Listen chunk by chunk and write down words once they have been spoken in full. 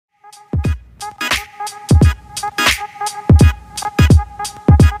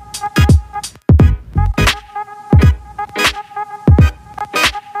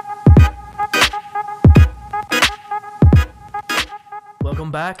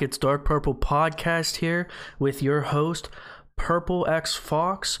back. It's Dark Purple Podcast here with your host, Purple X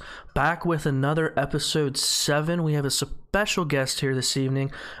Fox, back with another episode 7. We have a special guest here this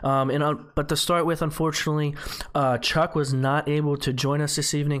evening. But to start with, unfortunately, Chuck was not able to join us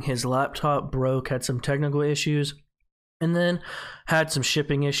this evening. His laptop broke, had some technical issues, and then had some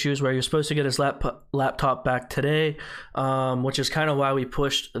shipping issues where he was supposed to get his laptop back today, which is kind of why we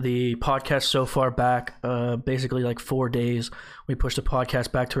pushed the podcast so far back, basically like 4 days. We pushed the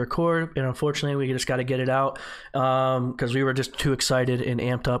podcast back to record, and unfortunately we just got to get it out because we were just too excited and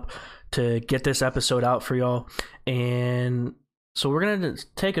amped up to get this episode out for y'all. And so we're going to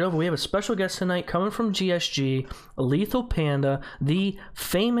take it over. We have a special guest tonight coming from GSG, Lethal Panda, the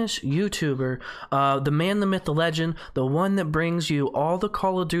famous YouTuber, the man, the myth, the legend, the one that brings you all the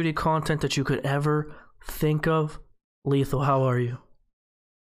Call of Duty content that you could ever think of. Lethal, how are you?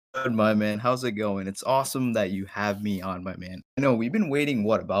 Good, my man. How's it going? It's awesome that you have me on, my man. I know we've been waiting,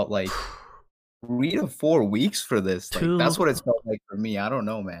 about 3 to 4 weeks for this. That's what it's felt like for me. I don't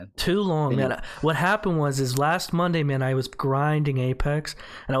know, man. Too long, man. What happened was last Monday, man, I was grinding Apex,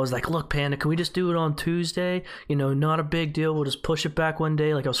 and I was like, look, Panda, can we just do it on Tuesday? You know, not a big deal. We'll just push it back one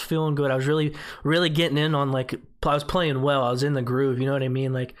day. Like, I was feeling good. I was really, really getting in on, I was playing well. I was in the groove, you know what I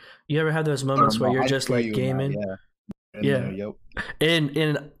mean? Like, you ever have those moments where you're just, gaming? Yeah. Yep.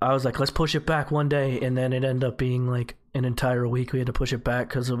 And I was like, let's push it back one day, and then it ended up being an entire week. We had to push it back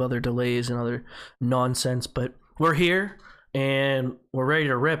because of other delays and other nonsense. But we're here and we're ready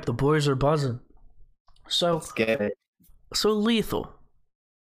to rip. The boys are buzzing. So let's get it. So Lethal,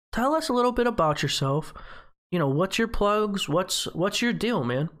 tell us a little bit about yourself. You know, what's your plugs? What's your deal,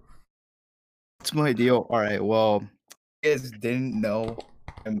 man? What's my deal? All right. Well, you guys didn't know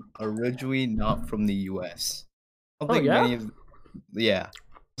I'm originally not from the U.S. I don't think many I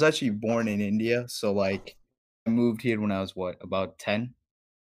was actually born in India, so I moved here when I was about 10.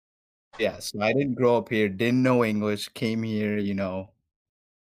 Yeah, so I didn't grow up here, didn't know English, came here,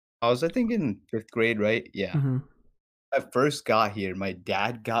 I was, I think, in 5th grade, right? Yeah. Mm-hmm. When I first got here, my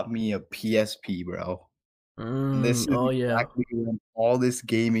dad got me a PSP, bro. And this is exactly when all this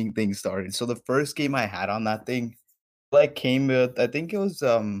gaming thing started. So the first game I had on that thing, came with, I think it was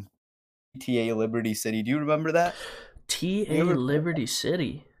GTA Liberty City. Do you remember that? TA Liberty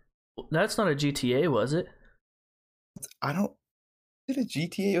City? That's not a GTA, was it? I don't. Is it a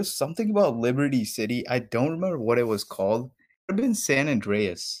GTA? It was something about Liberty City. I don't remember what it was called. It would have been San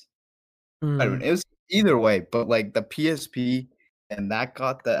Andreas. I don't know. It was either way, but the PSP, and that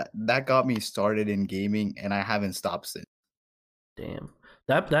got me started in gaming, and I haven't stopped since. Damn.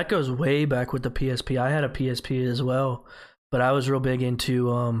 That goes way back with the PSP. I had a PSP as well, but I was real big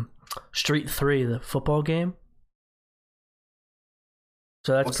into Street 3, the football game.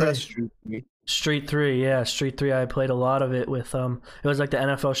 So that's What's Street 3? Street 3, yeah, Street 3. I played a lot of it with it was like the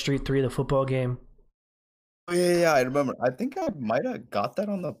NFL Street 3, the football game. Oh yeah, I remember. I think I might have got that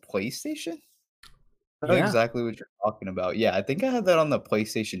on the PlayStation. I know exactly what you're talking about. Yeah, I think I had that on the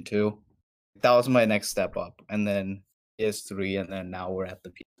PlayStation 2. That was my next step up, and then PS3, and then now we're at the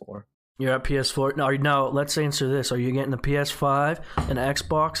PS4. You're at PS4. Now let's answer this. Are you getting the PS5, an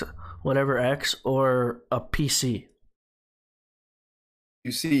Xbox, whatever X, or a PC?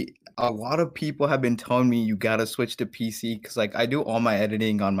 You see, a lot of people have been telling me you gotta switch to PC because I do all my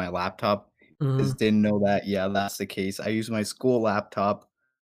editing on my laptop. Just didn't know that. Yeah, that's the case. I use my school laptop,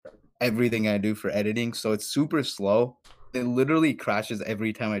 everything I do for editing, so it's super slow. It literally crashes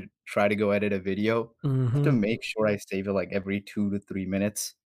every time I try to go edit a video. I have to make sure I save it every 2 to 3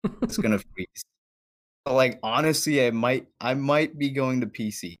 minutes. It's gonna freeze. So honestly, I might be going to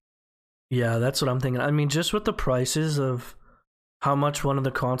PC. Yeah, that's what I'm thinking. I mean, just with the prices of how much one of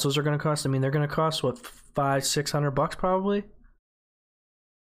the consoles are going to cost. I mean, they're going to cost what, $500-$600 probably,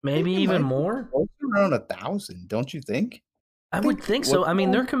 maybe even more. Around 1,000, don't you think? I would think so. I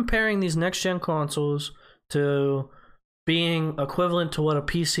mean, they're comparing these next gen consoles to being equivalent to what a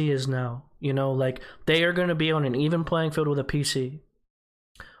PC is now. You know, they are going to be on an even playing field with a PC.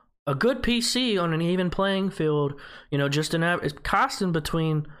 A good PC on an even playing field, just it's costing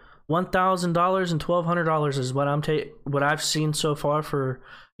between $1,000 and $1,200 is what I've seen so far for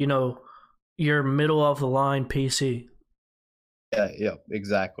your middle of the line PC. Yeah,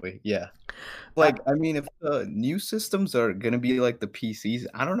 exactly. Yeah, I mean, if the new systems are gonna be like the PCs,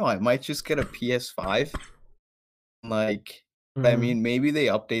 I don't know. I might just get a PS5. I mean, maybe they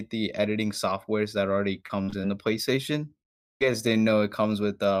update the editing softwares that already comes in the PlayStation. You guys didn't know it comes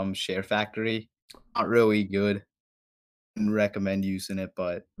with Share Factory. Not really good. Wouldn't recommend using it,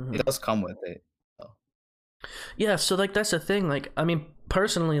 but it does come with it. So. Yeah, so that's the thing. I mean,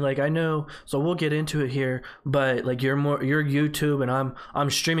 personally, like I know, so we'll get into it here, but like you're YouTube and I'm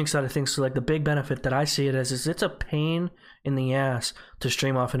streaming side of things. So like the big benefit that I see it as is it's a pain in the ass to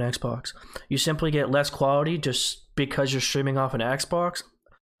stream off an Xbox. You simply get less quality just because you're streaming off an Xbox.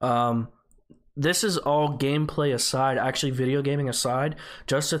 This is all gameplay aside, actually video gaming aside,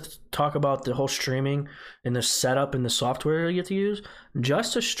 just to talk about the whole streaming and the setup and the software you get to use.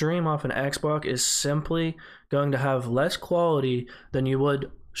 Just to stream off an Xbox is simply going to have less quality than you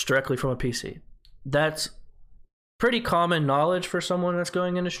would directly from a PC. That's pretty common knowledge for someone that's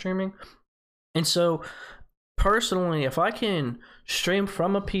going into streaming. And so personally, if I can stream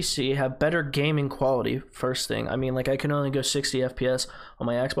from a PC, have better gaming quality, first thing. I mean, like I can only go 60 FPS on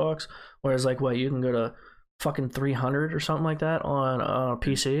my Xbox, whereas like what you can go to fucking 300 or something like that on a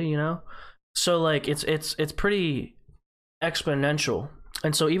PC, you know? So like it's pretty exponential.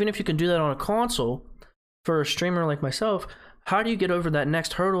 And so even if you can do that on a console, for a streamer like myself, how do you get over that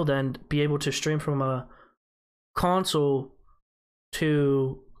next hurdle then, be able to stream from a console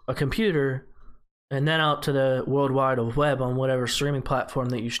to a computer and then out to the World Wide Web on whatever streaming platform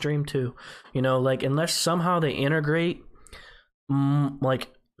that you stream to? You know, like unless somehow they integrate like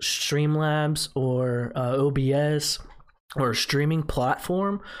Streamlabs or OBS or a streaming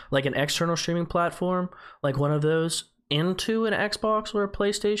platform, like an external streaming platform, like one of those into an Xbox or a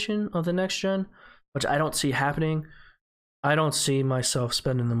PlayStation of the next gen, which I don't see happening. I don't see myself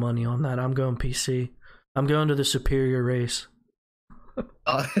spending the money on that. I'm going PC. I'm going to the superior race.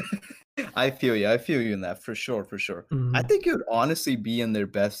 I feel you. I feel you in that for sure. For sure. Mm-hmm. I think it would honestly be in their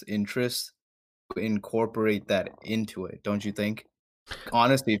best interest to incorporate that into it. Don't you think?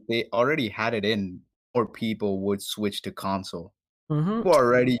 Honestly, if they already had it in, more people would switch to console. Mm-hmm. People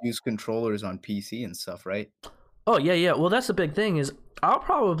already use controllers on PC and stuff, right? Oh, yeah. Well, that's the big thing is I'll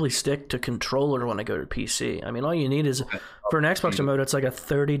probably stick to controller when I go to PC. I mean, all you need is, for an Xbox remote, it's like a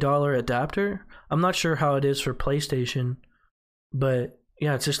 $30 adapter. I'm not sure how it is for PlayStation, but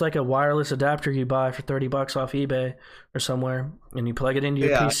yeah, it's just like a wireless adapter you buy for $30 off eBay or somewhere, and you plug it into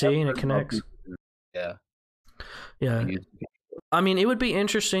your PC and it connects. Yeah. I mean, it would be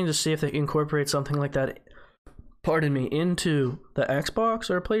interesting to see if they incorporate something like that, pardon me, into the Xbox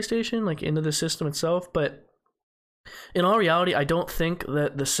or PlayStation, like into the system itself, but in all reality, I don't think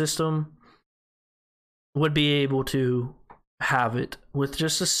that the system would be able to have it with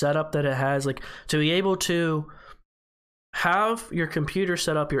just the setup that it has. Like, to be able to have your computer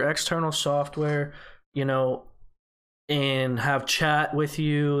set up, your external software, you know, and have chat with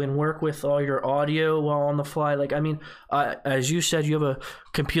you and work with all your audio while on the fly. Like, I mean, as you said, you have a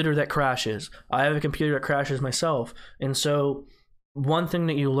computer that crashes. I have a computer that crashes myself. And so one thing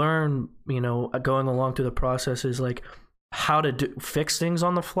that you learn, you know, going along through the process is like how to fix things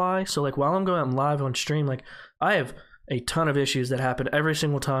on the fly. So like while I'm going live on stream, like I have a ton of issues that happen every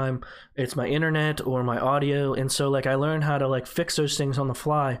single time. It's my internet or my audio. And so like I learned how to like fix those things on the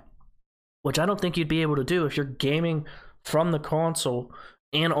fly, which I don't think you'd be able to do if you're gaming from the console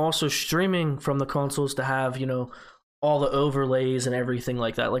and also streaming from the consoles to have, you know, all the overlays and everything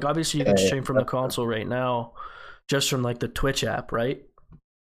like that. Like obviously you can stream from the console right now, just from like the Twitch app, right?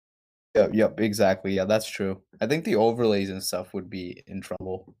 Yep, exactly. Yeah, that's true. I think the overlays and stuff would be in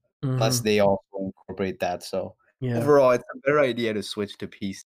trouble unless they also incorporate that. So overall, it's a better idea to switch to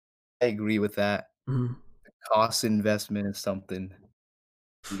PC. I agree with that. The cost investment is something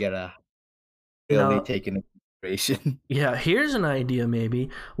you gotta really take into consideration. Yeah, here's an idea maybe.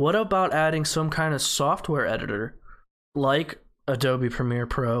 What about adding some kind of software editor like Adobe Premiere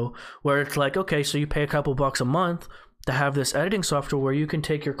Pro, where it's like, okay, so you pay a couple bucks a month to have this editing software where you can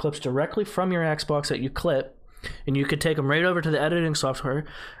take your clips directly from your Xbox that you clip, and you could take them right over to the editing software.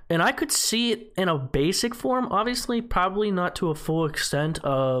 And I could see it in a basic form, obviously, probably not to a full extent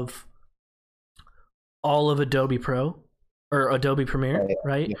of all of Adobe Pro or Adobe Premiere,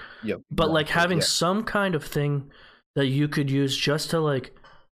 right? Yep. But like having some kind of thing that you could use just to like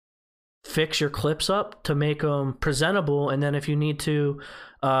fix your clips up to make them presentable, and then if you need to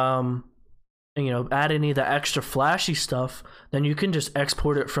you know, add any of the extra flashy stuff, then you can just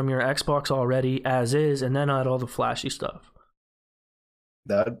export it from your Xbox already as is and then add all the flashy stuff.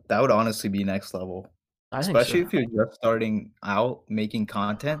 That would honestly be next level. Especially if you're just starting out making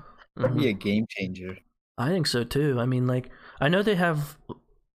content. That'd be a game changer. I think so too. I mean, like, I know they have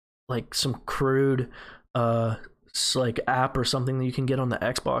like some crude like app or something that you can get on the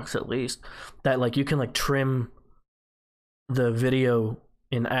Xbox at least, that like you can like trim the video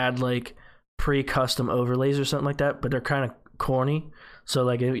and add like pre-custom overlays or something like that, but they're kind of corny, so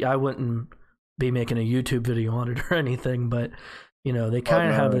like I wouldn't be making a YouTube video on it or anything, but you know, they kind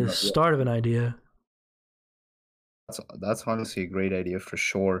of have the start of an idea. That's honestly a great idea for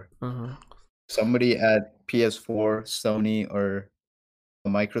sure. Mm-hmm. Somebody at PS4, Sony, or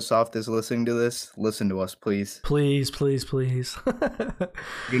Microsoft is listening to this. Listen to us, please. Please, please, please. You're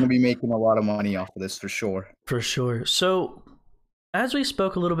gonna be making a lot of money off of this for sure. For sure. So, as we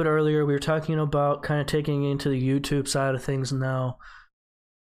spoke a little bit earlier, we were talking about kind of taking into the YouTube side of things now.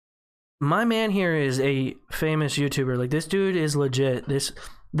 My man here is a famous YouTuber. Like, this dude is legit. This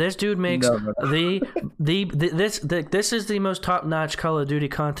dude makes this is the most top-notch Call of Duty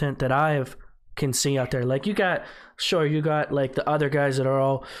content that I can see out there. Like, you got like the other guys that are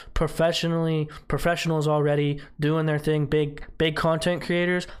all professionals already doing their thing, big content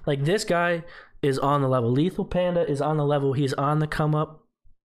creators. Like, this guy is on the level. Lethal Panda is on the level. He's on the come up.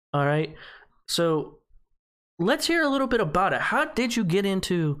 All right. So let's hear a little bit about it. How did you get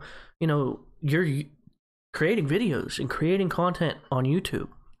into, your creating videos and creating content on YouTube?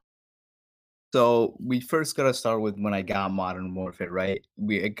 So we first gotta start with when I got Modern Warfare, right?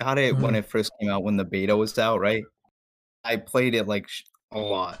 I got it when it first came out, when the beta was out, right? I played it like a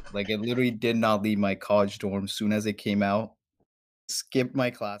lot. Like, it literally did not leave my college dorm soon as it came out. Skipped my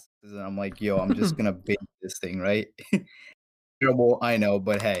classes, and I'm like, yo, I'm just gonna bait this thing, right? Terrible, I know,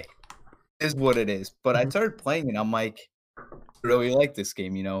 but hey, it is what it is. But I started playing it, I'm like, I really like this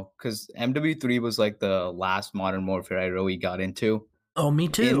game, because MW3 was like the last Modern Warfare I really got into. Oh, me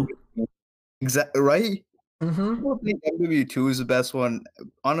too. Exactly, right? Mm-hmm. I think MW2 is the best one.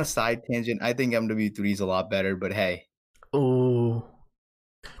 On a side tangent, I think MW3 is a lot better, but hey. Oh,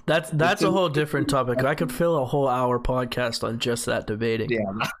 that's a whole different topic. I could fill a whole hour podcast on just that debating.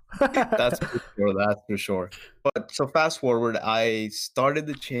 Yeah, that's for sure. That's for sure. But so fast forward, I started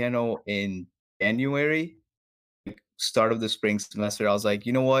the channel in January, start of the spring semester. I was like,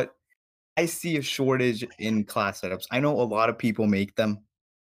 you know what? I see a shortage in class setups. I know a lot of people make them.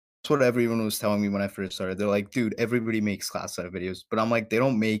 That's what everyone was telling me when I first started. They're like, dude, everybody makes class setup videos, but I'm like, they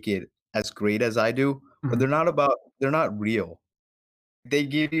don't make it as great as I do. But they're not real. They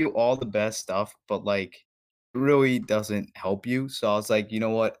give you all the best stuff, but like, it really doesn't help you. So I was like, you know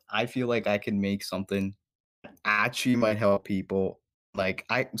what? I feel like I can make something that actually might help people. Like,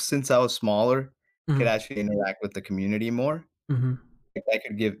 since I was smaller, I could actually interact with the community more. Mm-hmm. Like, I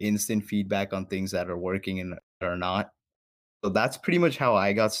could give instant feedback on things that are working and that are not. So that's pretty much how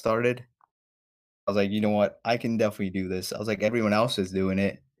I got started. I was like, you know what? I can definitely do this. I was like, everyone else is doing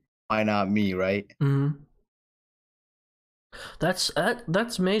it. Why not me, right? Mm-hmm. That's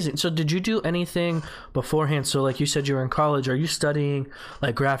amazing. So did you do anything beforehand? So like you said, you were in college. Are you studying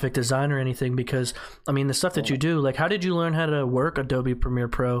like graphic design or anything? Because I mean, the stuff that you do, like, how did you learn how to work Adobe Premiere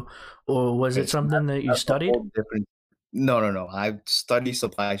Pro? Or was it something that you studied? No. I studied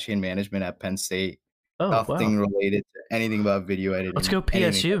supply chain management at Penn State. Oh, Nothing wow. related to anything about video editing. Let's go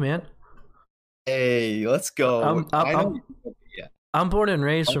PSU, man. Hey, let's go. I'm born and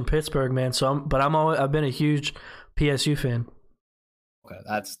raised from Pittsburgh, man. So I've been a huge PSU fan. Okay,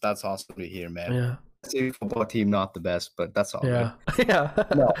 that's awesome to hear, man. Yeah. Say football team not the best, but that's all. Yeah. Right. Yeah.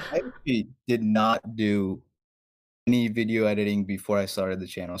 No, I actually did not do any video editing before I started the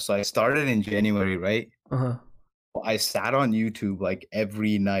channel. So I started in January, right? Uh-huh. I sat on YouTube like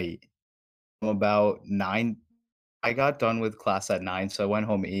every night from about 9. I got done with class at 9, so I went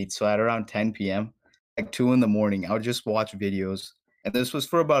home 8. So at around 10 p.m., like 2 in the morning, I would just watch videos. And this was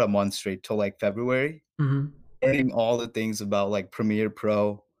for about a month straight till like February. Mm-hmm. Learning all the things about like Premiere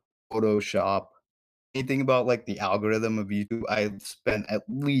Pro, Photoshop, anything about like the algorithm of YouTube. I spent at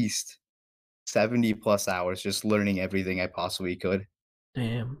least 70 plus hours just learning everything I possibly could.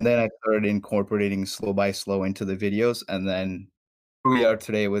 Damn. And then I started incorporating slow by slow into the videos. And then here we are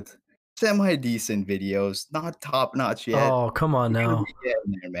today with semi-decent videos, not top notch yet. Oh, come on now.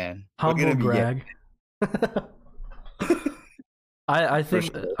 Getting there, man. Humble brag. I think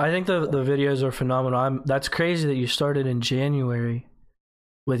sure. I think the videos are phenomenal. That's crazy that you started in January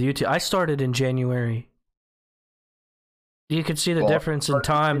with YouTube. I started in January. You could see the difference in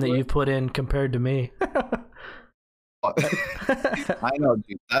time that you put in compared to me. I know,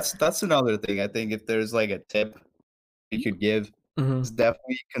 dude. That's another thing. I think if there's like a tip you could give, it's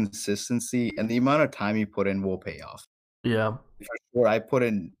definitely consistency, and the amount of time you put in will pay off. Yeah. For sure. I put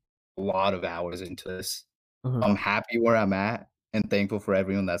in a lot of hours into this. I'm happy where I'm at and thankful for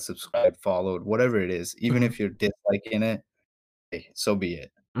everyone that subscribed, followed, whatever it is. Even if you're disliking it, hey, so be it.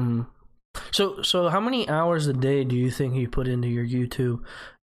 So how many hours a day do you think you put into your YouTube?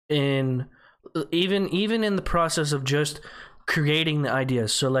 In even in the process of just creating the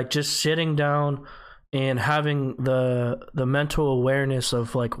ideas. So like just sitting down and having the mental awareness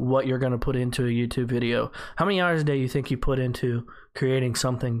of like what you're going to put into a YouTube video. How many hours a day you think you put into creating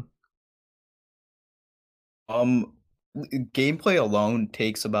something? gameplay alone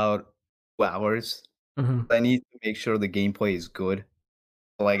takes about 2 hours. Mm-hmm. I need to make sure the gameplay is good.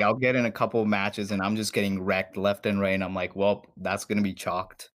 Like, I'll get in a couple of matches and I'm just getting wrecked left and right, and I'm like, "Well, that's gonna be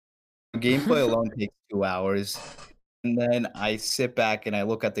chalked." Gameplay alone takes 2 hours, and then I sit back and I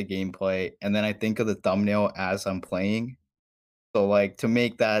look at the gameplay, and then I think of the thumbnail as I'm playing. So, like, to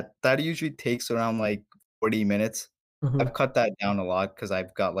make that usually takes around, like, 40 minutes. Mm-hmm. I've cut that down a lot because 'cause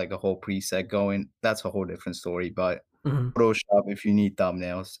I've got, like, a whole preset going. That's a whole different story, but Mm-hmm. Photoshop if you need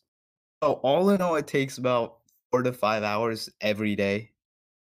thumbnails. So, all in all, it takes about 4 to 5 hours every day,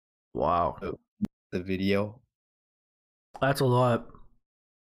 Wow, uh, the video. that's a lot.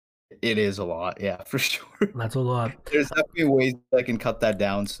 It is a lot, yeah, for sure. That's a lot. There's definitely ways I can cut that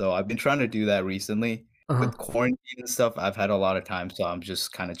down, so I've been trying to do that recently. Uh-huh. With quarantine and stuff, I've had a lot of time, so I'm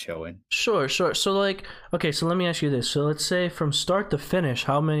just kinda chilling. Sure, sure. So like, okay, so let me ask you this. So let's say from start to finish,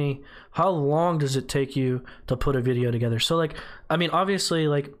 how long does it take you to put a video together? So like, I mean, obviously,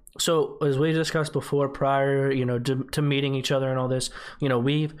 like, so as we discussed before, prior, to meeting each other and all this,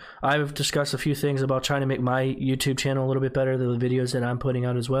 I've discussed a few things about trying to make my YouTube channel a little bit better, the videos that I'm putting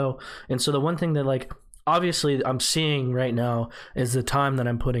out as well. And so the one thing that like, obviously I'm seeing right now is the time that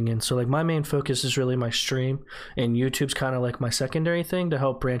I'm putting in. So like my main focus is really my stream, and YouTube's kind of like my secondary thing to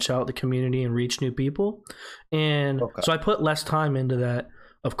help branch out the community and reach new people. And Okay. so I put less time into that,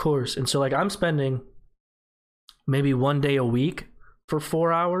 of course. And so like I'm spending maybe one day a week for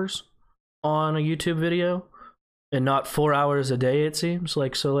 4 hours on a YouTube video, and not 4 hours a day, it seems.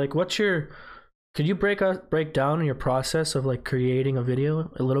 Like, so like could you break down your process of like creating a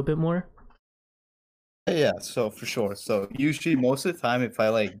video a little bit more? Yeah, so for sure. So usually most of the time if I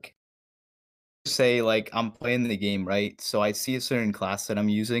like say like I'm playing the game, right? So I see a certain class that I'm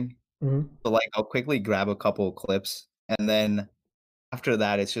using. Mm-hmm. So like I'll quickly grab a couple of clips, and then after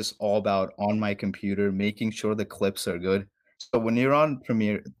that it's just all about on my computer making sure the clips are good. So when you're on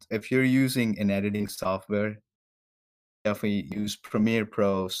Premiere, if you're using an editing software, definitely use Premiere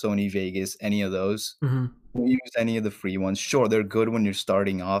Pro, Sony Vegas, any of those. Mm-hmm. Don't use any of the free ones. Sure, they're good when you're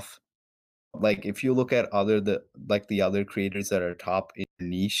starting off. Like if you look at the other creators that are top in your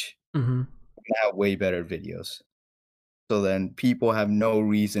niche, Mm-hmm. they have way better videos. So then people have no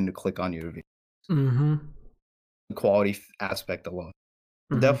reason to click on your video. Mm-hmm. The quality aspect alone.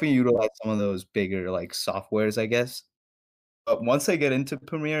 Mm-hmm. Definitely utilize some of those bigger like softwares, I guess. But once I get into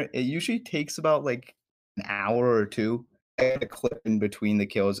Premiere, it usually takes about like an hour or two. I had to clip in between the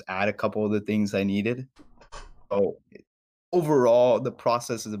kills, add a couple of the things I needed. So overall, the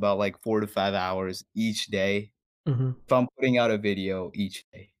process is about like 4 to 5 hours each day Mm-hmm. if I'm putting out a video each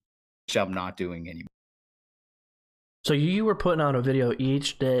day, which I'm not doing anymore. So you were putting out a video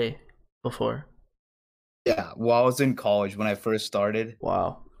each day before. Yeah, while I was in college when I first started,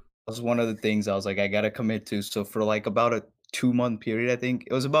 Wow. that was one of the things I was like, I gotta commit to. So for like about a 2-month period, I think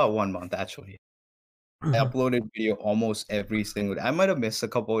it was about 1 month actually. I Mhm. uploaded video almost every single day. I might have missed a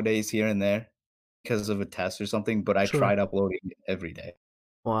couple of days here and there because of a test or something, but I Sure. tried uploading it every day.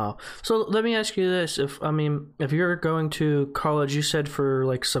 Wow. So let me ask you this: if you're going to college, you said for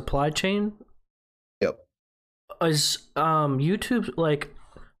like supply chain, Yep. is YouTube like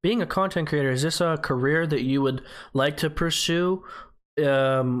being a content creator? Is this a career that you would like to pursue,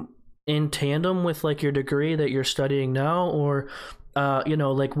 in tandem with like your degree that you're studying now, or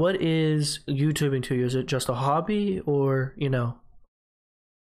like what is YouTubing to you? Is it just a hobby, or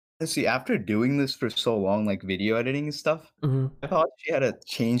See, after doing this for so long, like video editing and stuff, Mhm. I thought she had a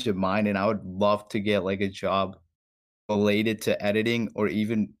change of mind and I would love to get like a job related to editing or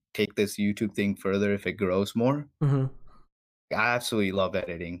even take this YouTube thing further if it grows more. Mhm. I absolutely love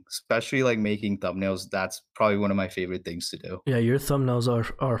editing, especially like making thumbnails. That's probably one of my favorite things to do. Yeah, your thumbnails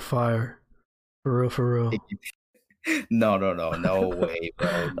are fire. For real, for Thank real. you. No, no, no, no way,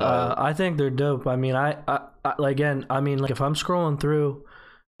 bro. No. I think they're dope. I mean, again, I mean, like if I'm scrolling through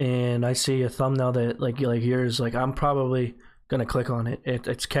and I see a thumbnail that like yours, like I'm probably gonna click on it.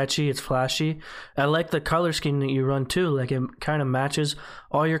 It's catchy, it's flashy. I like the color scheme that you run too. Like it kind of matches.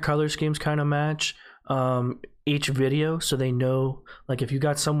 All your color schemes kind of match each video, so they know. Like if you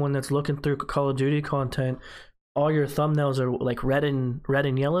got someone that's looking through Call of Duty content, all your thumbnails are like red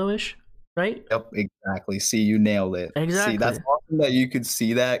and yellowish, right? Yep, exactly. See, you nailed it. See, Exactly. that's awesome that you could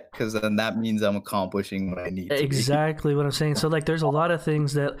see that because then that means I'm accomplishing what I need to be. Exactly what I'm saying. So like there's a lot of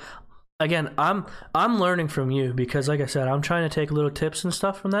things that again I'm learning from you, because like I said, I'm trying to take little tips and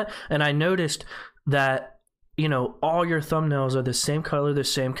stuff from that, and I noticed that all your thumbnails are the same color, the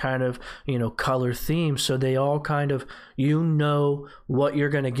same kind of, color theme. So they all kind of, what you're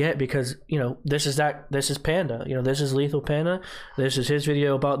going to get because, this is Panda, this is Lethal Panda. This is his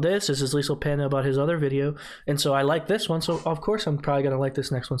video about this. This is Lethal Panda about his other video. And so I like this one. So of course I'm probably going to like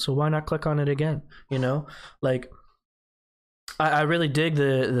this next one. So why not click on it again? Like I really dig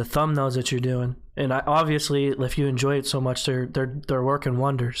the thumbnails that you're doing. And obviously if you enjoy it so much, they're working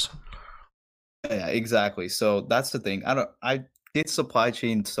wonders. Yeah, exactly. So that's the thing. I did supply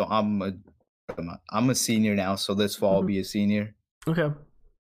chain, so I'm a senior now. So this fall I'll be a senior. Okay.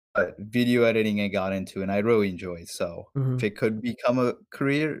 But video editing I got into, and I really enjoy. So if it could become a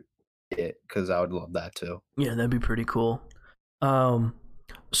career, because I would love that too. Yeah, that'd be pretty cool.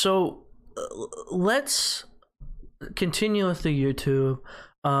 So let's continue with the YouTube.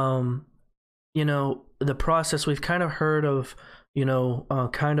 The process we've kind of heard of.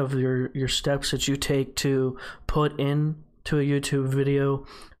 Kind of your steps that you take to put into a YouTube video,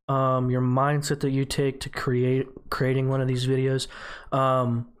 your mindset that you take to creating one of these videos.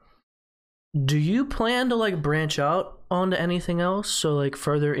 Do you plan to like branch out onto anything else? So like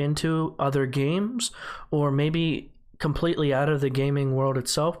further into other games, or maybe completely out of the gaming world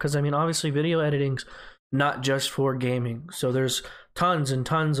itself? Because I mean, obviously, video editing's not just for gaming. So there's tons and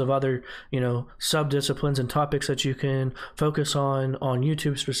tons of other, sub-disciplines and topics that you can focus on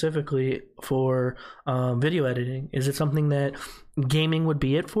YouTube specifically for video editing. Is it something that gaming would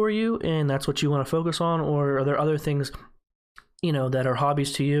be it for you and that's what you want to focus on? Or are there other things, that are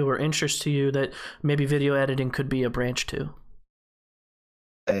hobbies to you or interests to you that maybe video editing could be a branch to?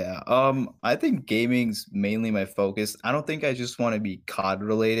 Yeah, I think gaming's mainly my focus. I don't think I just want to be COD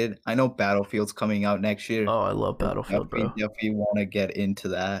related. I know Battlefield's coming out next year. Oh, I love Battlefield, bro. Definitely want to get into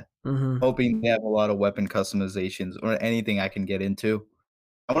that. Hoping they have a lot of weapon customizations or anything I can get into.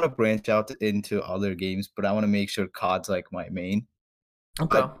 I want to branch out into other games, but I want to make sure COD's like my main.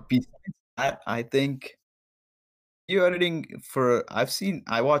 Okay. But besides that, I think video editing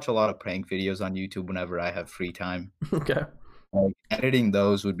I watch a lot of prank videos on YouTube whenever I have free time. Okay. Like editing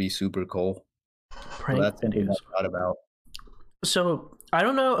those would be super cool. Prank so that's something videos. I thought about. So I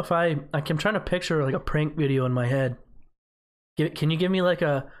don't know if I'm trying to picture like a prank video in my head. Can you give me like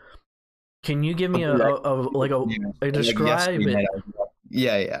a? Can you give me a describe it?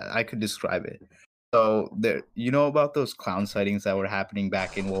 Yeah, I could describe it. So there, about those clown sightings that were happening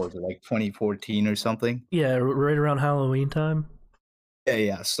back in, what was it, like 2014 or something? Yeah, right around Halloween time.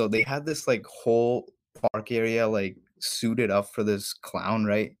 Yeah. So they had this like whole park area like suited up for this clown,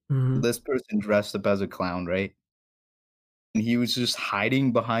 right? This person dressed up as a clown, right? And he was just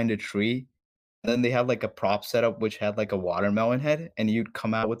hiding behind a tree. And then they had like a prop setup which had like a watermelon head, and you'd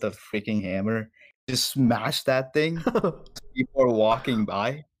come out with a freaking hammer, just smash that thing before walking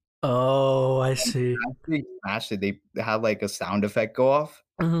by. Oh, I see. After they smashed it, they had like a sound effect go off.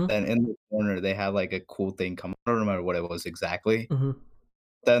 Then in the corner they had like a cool thing come. I don't remember what it was exactly.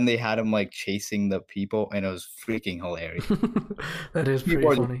 Then they had him like chasing the people, and it was freaking hilarious. That is people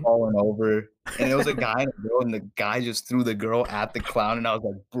pretty funny. Falling over, and it was a guy and a girl, and the guy just threw the girl at the clown, and I was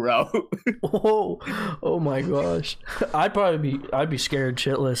like, bro. Oh my gosh. I'd be scared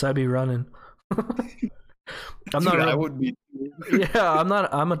shitless. I'd be running. I would be. Yeah,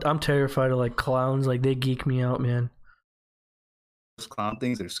 I'm terrified of like clowns. Like they geek me out, man. Those clown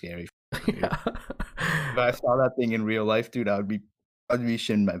things are scary. Yeah. If I saw that thing in real life, dude, I'd be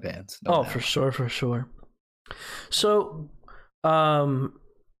shitting my pants. No doubt. For sure. So,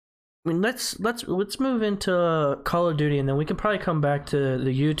 let's move into Call of Duty, and then we can probably come back to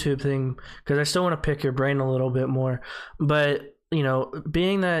the YouTube thing because I still want to pick your brain a little bit more. But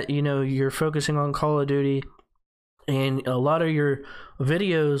being that you're focusing on Call of Duty, and a lot of your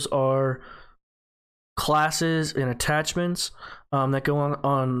videos are classes and attachments that go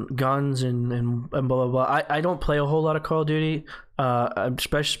on guns and blah blah blah. I don't play a whole lot of Call of Duty,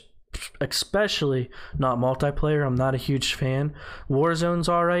 especially not multiplayer. I'm not a huge fan. Warzone's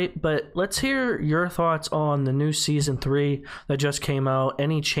alright, but let's hear your thoughts on the new Season 3 that just came out,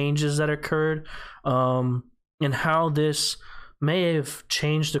 any changes that occurred, and how this may have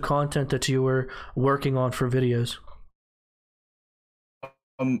changed the content that you were working on for videos.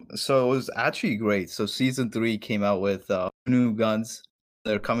 So it was actually great. So Season 3 came out with new guns.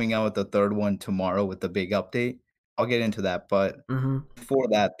 They're coming out with the third one tomorrow with the big update. I'll get into that, but before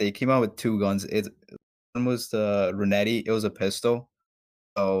that, they came out with two guns. One was the Renetti. It was a pistol.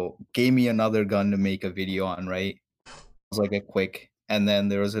 So gave me another gun to make a video on, right? It was like a quick. And then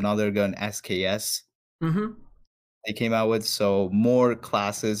there was another gun, SKS. They came out with. So more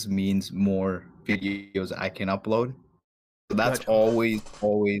classes means more videos I can upload. So that's always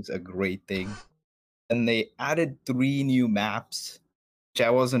a great thing. and they added 3 new maps, which I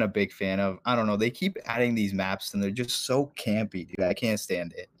wasn't a big fan of. I don't know, they keep adding these maps, and they're just so campy, dude. I can't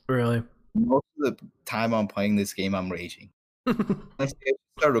stand it. Really? Most of the time I'm playing this game, I'm raging. I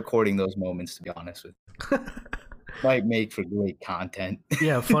start recording those moments, to be honest with you. Might make for great content.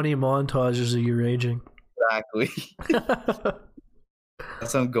 Yeah, funny montages of you raging. Exactly.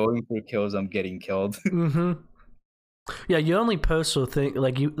 As I'm going for kills, I'm getting killed. Yeah, you only post the thing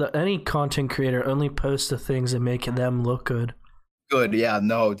like any content creator only posts the things that make them look good. Good, yeah,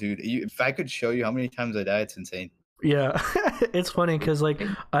 no, dude. If I could show you how many times I die, it's insane. Yeah, it's funny because like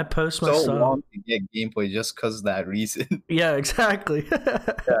I post my so stuff. long to get gameplay just because of that reason. Yeah, exactly.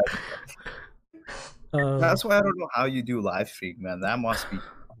 Yeah. That's why I don't know how you do live stream, man. That must be.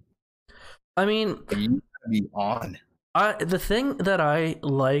 I mean, you gotta be on. The thing that I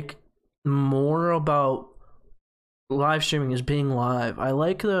like more about live streaming is being live. I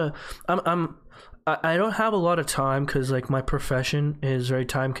like I don't have a lot of time because like my profession is very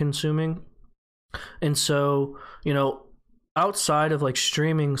time consuming, and so outside of like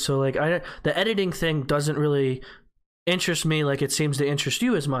streaming, so like the editing thing doesn't really interest me like it seems to interest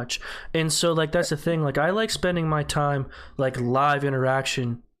you as much. And so like that's the thing, like I like spending my time like live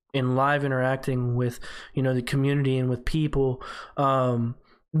interacting with the community and with people.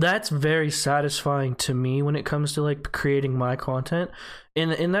 That's very satisfying to me when it comes to like creating my content,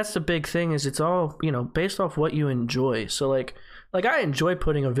 and that's the big thing, is it's all based off what you enjoy. So like I enjoy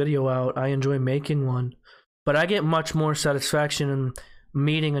putting a video out, I enjoy making one, but I get much more satisfaction in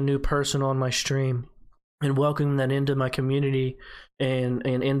meeting a new person on my stream and welcoming that into my community and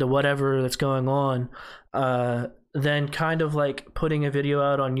into whatever that's going on, than kind of like putting a video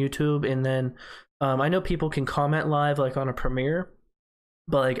out on YouTube. And then I know people can comment live like on a premiere,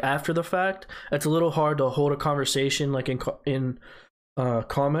 but like after the fact, it's a little hard to hold a conversation like in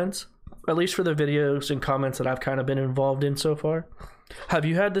comments, at least for the videos and comments that I've kind of been involved in so far. Have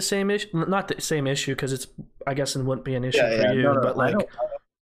you had the same issue? Not the same issue, because it's, I guess it wouldn't be an issue for you, but like...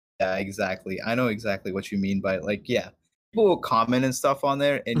 Yeah, exactly. I know exactly what you mean by like, yeah, people will comment and stuff on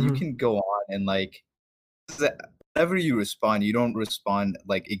there, and you can go on and like, whenever you respond, you don't respond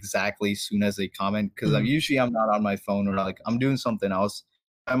like exactly as soon as they comment, because usually I'm not on my phone, or like I'm doing something else.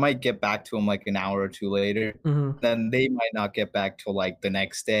 I might get back to them like an hour or two later. Then they might not get back till like the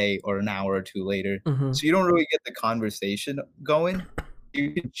next day or an hour or two later. So you don't really get the conversation going.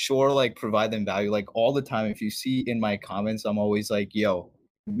 You can sure like provide them value like all the time. If you see in my comments, I'm always like, yo,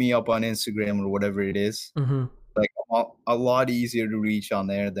 hit me up on Instagram or whatever it is. Like I'm a lot easier to reach on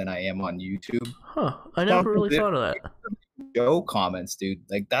there than I am on YouTube. I never really thought of that. Show comments, dude.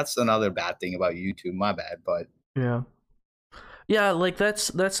 Like that's another bad thing about YouTube. My bad, but yeah, like that's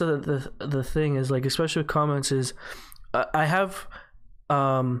the thing, is like, especially with comments, is I have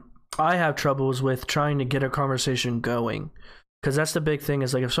troubles with trying to get a conversation going, because that's the big thing,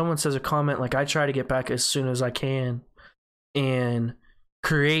 is like if someone says a comment, like I try to get back as soon as I can and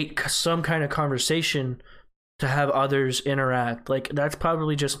create some kind of conversation to have others interact. Like that's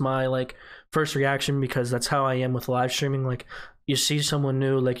probably just my like first reaction, because that's how I am with live streaming. Like you see someone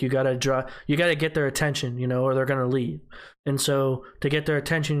new, like you gotta get their attention, or they're gonna leave. And so to get their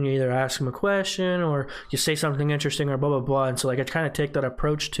attention, you either ask them a question or you say something interesting or blah blah blah. And so like I kind of take that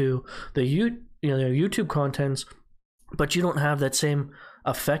approach to the YouTube contents, but you don't have that same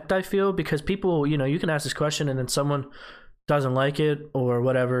effect, I feel, because people, you can ask this question and then someone doesn't like it or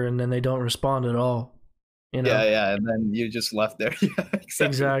whatever, and then they don't respond at all. Yeah, and then you're just left there. Yeah,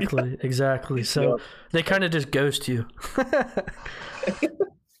 exactly. So they kind of just ghost you.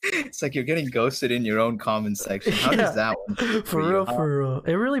 It's like you're getting ghosted in your own comment section. How does that one? For real.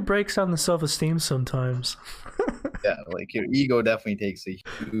 It really breaks down the self-esteem sometimes. Yeah, like your ego definitely takes a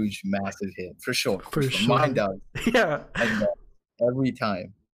huge, massive hit. For sure. Mine does. Yeah. And, every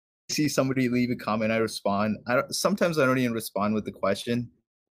time I see somebody leave a comment, I respond. Sometimes I don't even respond with the question.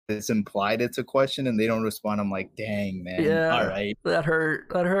 It's implied it's a question and they don't respond. I'm like, dang, man. Yeah, all right. That hurt.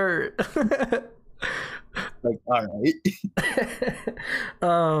 Like, all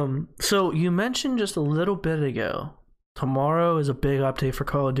right. So you mentioned just a little bit ago, tomorrow is a big update for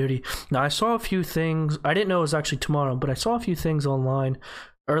Call of Duty. Now I saw a few things. I didn't know it was actually tomorrow, but I saw a few things online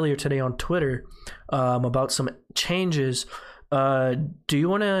earlier today on Twitter about some changes. Do you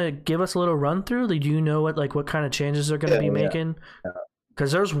want to give us a little run through? Do you know what kind of changes they're going to be making?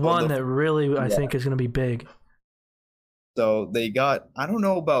 Because there's one that really I think is going to be big. So they got, I don't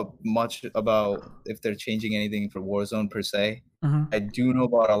know much about if they're changing anything for Warzone per se. I do know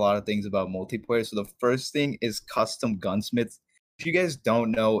about a lot of things about multiplayer. So the first thing is custom gunsmiths. If you guys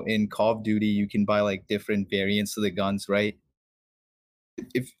don't know, in Call of Duty, you can buy like different variants of the guns, right?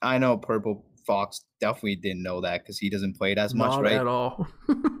 If I know Purple Fox definitely didn't know that because he doesn't play it as much, Not right? at all.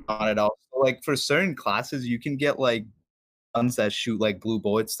 Not at all. So, like for certain classes, you can get like guns that shoot like blue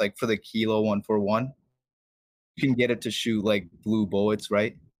bullets. Like for the Kilo 141, you can get it to shoot like blue bullets,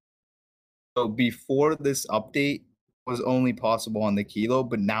 right? So before this update was only possible on the Kilo,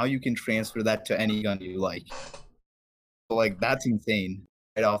 but now you can transfer that to any gun you like. So like that's insane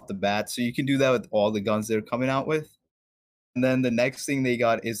right off the bat. So you can do that with all the guns they're coming out with. And then the next thing they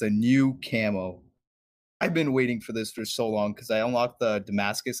got is a new camo. I've been waiting for this for so long because I unlocked the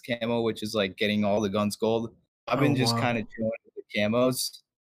Damascus camo, which is like getting all the guns gold. I've been just kind of chilling with the camos.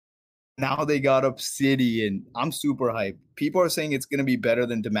 Now they got Obsidian. I'm super hyped. People are saying it's gonna be better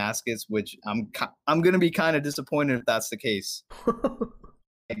than Damascus, which I'm gonna be kind of disappointed if that's the case.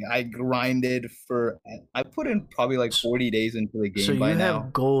 I grinded I put in probably like 40 days into the game. So you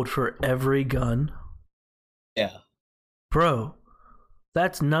have gold for every gun? Yeah. Bro,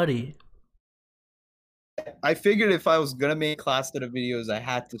 that's nutty. I figured if I was gonna make class set of videos, I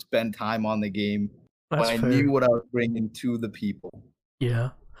had to spend time on the game. But I knew what I was bringing to the people.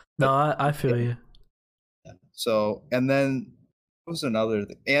 Yeah. No, I feel you. Yeah. So, and then what was another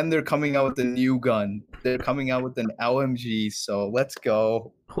thing? And they're coming out with a new gun. They're coming out with an LMG. So let's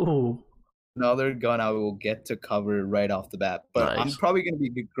go. Ooh. Another gun I will get to cover right off the bat. But I'm probably gonna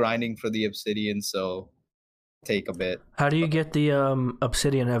be grinding for the Obsidian, so take a bit. How do you get the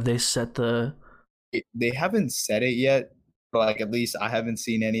Obsidian? Have they set the? They haven't said it yet. But like at least I haven't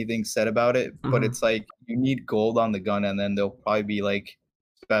seen anything said about it. But it's like you need gold on the gun, and then there'll probably be like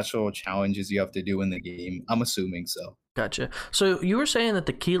special challenges you have to do in the game. I'm assuming so. Gotcha. So you were saying that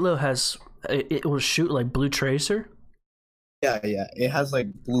the Kilo it will shoot like blue tracer? Yeah. It has like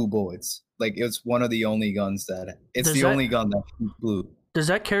blue bullets. Like it's one of the only guns only gun that shoots blue. Does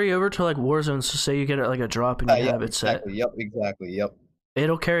that carry over to like Warzone? So say you get like a drop and you have it set. Exactly. Yep.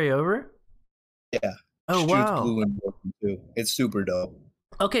 It'll carry over? Yeah. Oh, wow. Blue and blue too. It's super dope.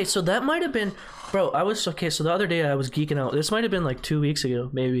 Okay, so that might have been, bro. So the other day I was geeking out. This might have been like 2 weeks ago,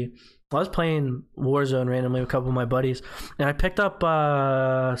 maybe. I was playing Warzone randomly with a couple of my buddies, and I picked up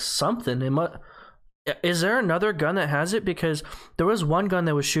something. Is there another gun that has it? Because there was one gun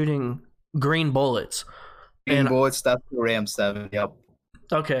that was shooting green bullets. Green bullets. That's the Ram 7. Yep.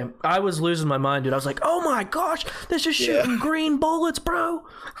 Okay, I was losing my mind, dude. I was like, "Oh my gosh, this is shooting green bullets, bro!"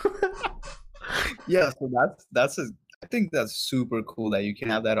 Yeah, so I think that's super cool that you can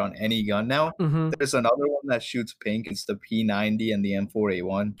have that on any gun now. There's another one that shoots pink. It's the P90 and the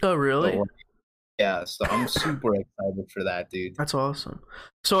M4A1. Oh, really? So, yeah, so I'm super excited for that, dude. That's awesome.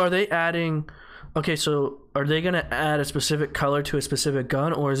 So are they adding... Okay, so are they going to add a specific color to a specific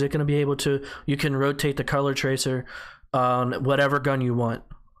gun, or is it going to be able to... You can rotate the color tracer on whatever gun you want?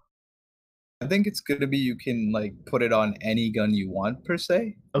 I think it's going to be you can like put it on any gun you want per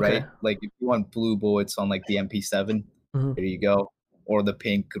se, right? Like if you want blue bullets on like the MP7, there you go. Or the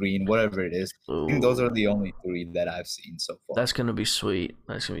pink, green, whatever it is. I think those are the only 3 that I've seen so far. That's going to be sweet.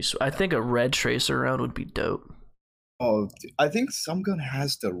 I think a red tracer round would be dope. Oh, I think some gun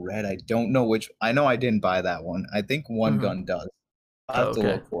has the red. I don't know which. I know I didn't buy that one. I think one gun does. I have to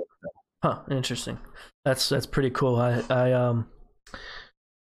look for it. Huh, interesting. That's pretty cool.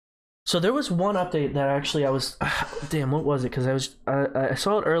 So there was one update that actually I was damn, what was it? Because I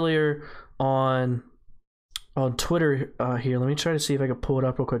saw it earlier on Twitter here. Let me try to see if I can pull it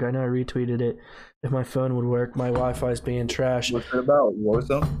up real quick. I know I retweeted it. If my phone would work, my Wi-Fi is being trash. What's it about?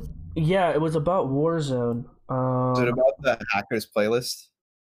 Warzone? Yeah, it was about Warzone. Is it about the hackers playlist?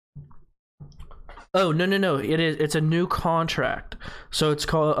 Oh, no. It's a new contract. So it's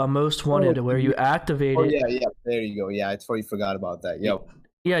called a Most Wanted, where you activate it. Yeah. There you go. Yeah, I totally forgot about that. Yep.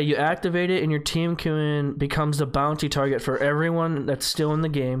 Yeah, you activate it and your team becomes the bounty target for everyone that's still in the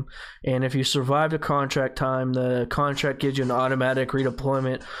game. And if you survive the contract time, the contract gives you an automatic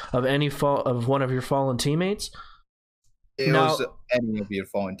redeployment of one of your fallen teammates. It was any of your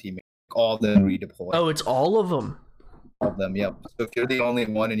fallen teammates. All of them redeploy. Oh, it's all of them? All of them, yep. So if you're the only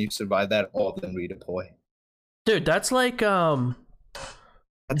one and you survive that, all of them redeploy. Dude, that's like dodgeball.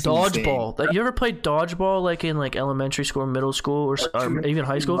 Like, you ever played dodgeball like in like elementary school, middle school, or even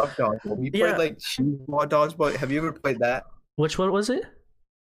high school? We played like cheeseball dodgeball. Have you ever played that? Which one was it?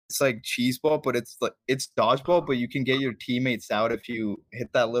 It's like cheeseball, but it's dodgeball, but you can get your teammates out if you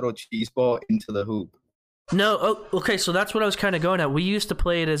hit that little cheeseball into the hoop. No, okay, so that's what I was kind of going at. We used to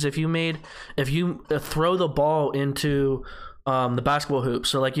play it as if you throw the ball into the basketball hoop.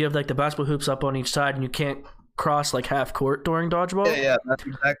 So like you have like the basketball hoops up on each side, and you can't cross like half court during dodgeball. Yeah, that's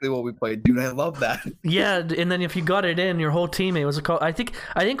exactly what we played, dude. I love that. Yeah, and then if you got it in, your whole teammate was called. I think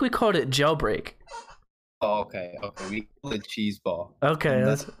we called it jailbreak. Oh, okay. We called it cheese ball.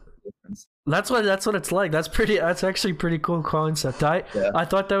 Okay, difference. That's what it's like. That's actually pretty cool concept. I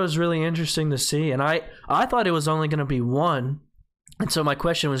thought that was really interesting to see, and I thought it was only going to be one. And so my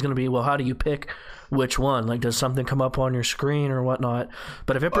question was going to be, well, how do you pick which one? Like, does something come up on your screen or whatnot?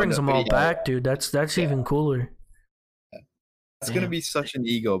 But if it brings them all back, dude, that's even cooler. It's gonna be such an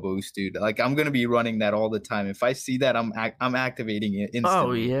ego boost, dude. Like, I'm gonna be running that all the time. If I see that, I'm activating it instantly.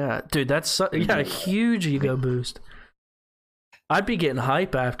 Oh yeah, dude, that's a huge ego boost. I'd be getting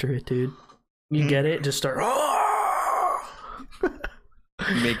hype after it, dude. You get it? Just start.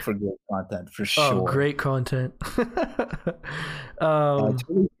 Make for good content for sure. Oh, great content. I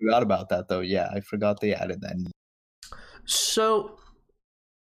totally forgot about that though. Yeah, I forgot they added that. So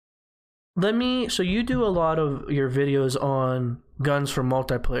so you do a lot of your videos on guns for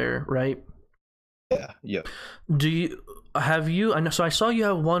multiplayer, right? Yeah. I know, so I saw you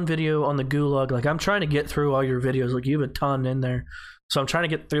have one video on the Gulag. Like, I'm trying to get through all your videos. Like, you have a ton in there. So I'm trying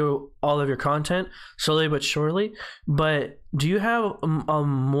to get through all of your content slowly but surely. But do you have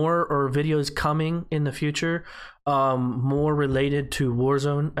more or videos coming in the future more related to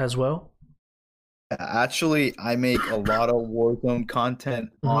Warzone as well? Actually, I make a lot of Warzone content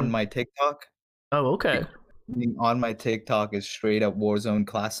on my TikTok. Oh, okay. On my TikTok is straight up Warzone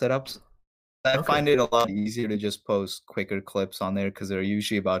class setups. I find it a lot easier to just post quicker clips on there because they're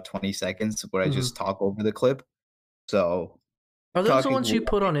usually about 20 seconds where I just talk over the clip. So, are those the ones you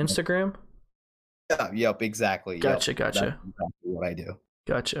put on Instagram? Yeah, yep, exactly. Gotcha. That's exactly what I do.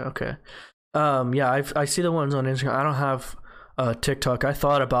 Gotcha. Okay. Yeah, I see the ones on Instagram. I don't have TikTok. I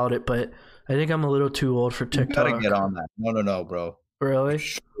thought about it, but I think I'm a little too old for TikTok. You gotta get on that. No, bro. Really?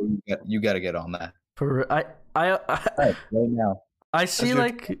 You gotta get on that. Right now. I see,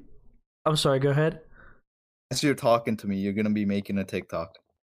 like, I'm sorry. Go ahead. As you're talking to me, you're gonna be making a TikTok.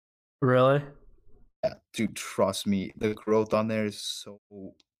 Really? Yeah, dude. Trust me, the growth on there is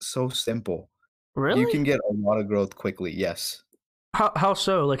so simple. Really? You can get a lot of growth quickly. Yes. How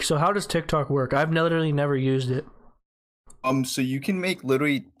so? Like, so how does TikTok work? I've literally never used it. So you can make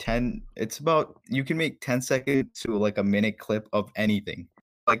literally you can make 10-second to like a minute clip of anything.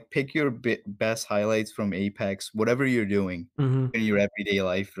 Like, pick your best highlights from Apex, whatever you're doing in your everyday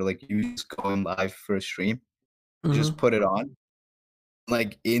life, or like you just going live for a stream, just put it on,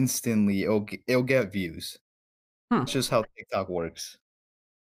 like instantly it'll get views. It's just how TikTok works.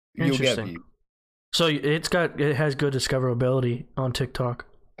 You'll get views. So it has good discoverability on TikTok.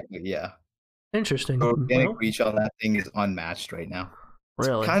 Yeah. Interesting. The organic reach on that thing is unmatched right now.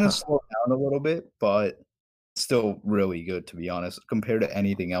 Really? It's kind of slowed down a little bit, but still really good, to be honest, compared to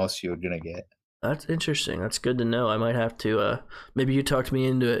anything else you're gonna get. That's interesting. That's good to know. I might have to maybe you talked me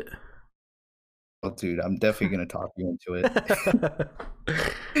into it. Oh, dude, I'm definitely gonna talk you into it.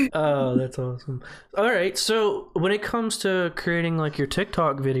 Oh, that's awesome. All right, so when it comes to creating like your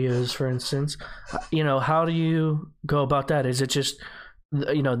TikTok videos, for instance, how do you go about that? Is it just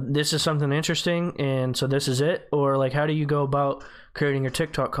this is something interesting and so this is it, or like how do you go about creating your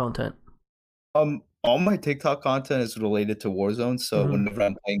TikTok content? All my TikTok content is related to Warzone, so whenever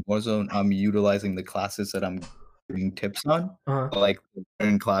I'm playing Warzone, I'm utilizing the classes that I'm giving tips on, like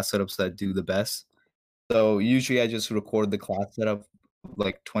certain class setups that do the best. So usually I just record the class setup,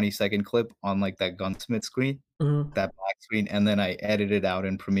 like 20-second clip on like that gunsmith screen, that black screen, and then I edit it out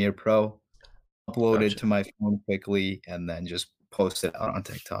in Premiere Pro, upload it to my phone quickly, and then just post it out on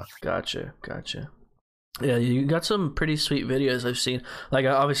TikTok. Gotcha. Yeah, you got some pretty sweet videos I've seen. Like,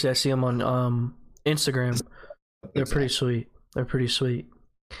 obviously I see them on Instagram. They're pretty sweet.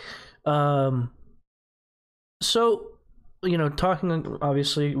 So, talking,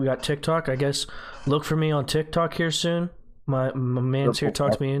 obviously we got TikTok. I guess look for me on TikTok here soon. My man's here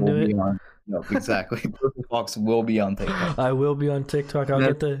talked me into it. No, exactly. Purple Fox will be on TikTok. I will be on TikTok. I'll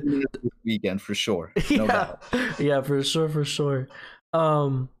get the weekend for sure. No doubt. Yeah, for sure.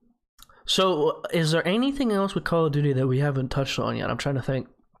 So is there anything else with Call of Duty that we haven't touched on yet? I'm trying to think.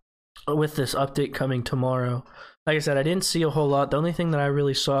 With this update coming tomorrow, like I said, I didn't see a whole lot. The only thing that I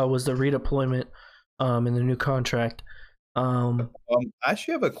really saw was the redeployment in the new contract. I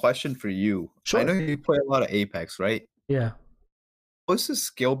actually have a question for you. Sure. I know you play a lot of Apex, right? Yeah. What's the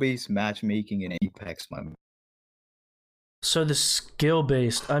skill-based matchmaking in Apex, my man? So the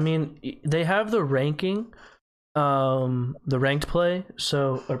skill-based, I mean, they have the ranking, the ranked play.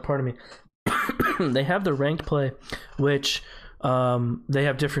 So, or pardon me, they have the ranked play, which they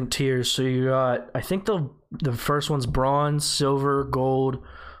have different tiers. So you got, I think the first one's bronze, silver, gold,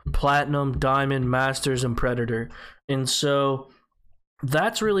 platinum, diamond, masters, and predator. And so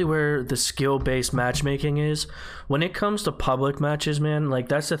that's really where the skill-based matchmaking is. When it comes to public matches, man, like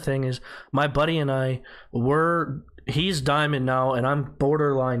that's the thing is my buddy and I were he's diamond now, and I'm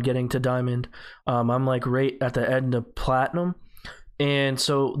borderline getting to diamond. I'm like right at the end of platinum, and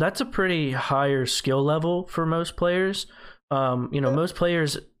so that's a pretty higher skill level for most players. Most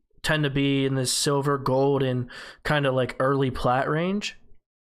players tend to be in this silver, gold, and kind of like early plat range.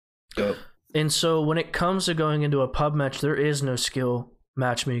 Yep. And so when it comes to going into a pub match, there is no skill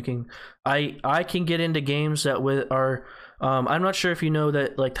matchmaking. I can get into games that are I'm not sure if you know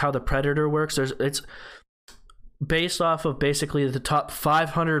that, like, how the Predator works. It's based off of basically the top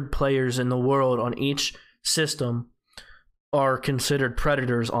 500 players in the world on each system are considered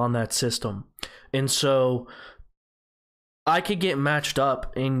Predators on that system. And so I could get matched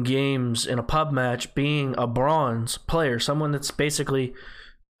up in games in a pub match being a bronze player, someone that's basically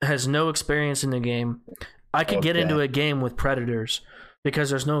has no experience in the game. I could get into a game with Predators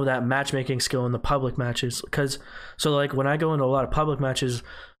because there's no that matchmaking skill in the public matches. So like when I go into a lot of public matches,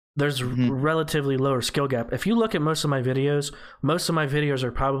 there's relatively lower skill gap. If you look at most of my videos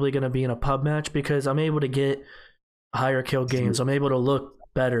are probably going to be in a pub match because I'm able to get higher kill gains. I'm able to look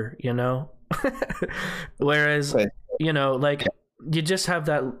better, Whereas, like you just have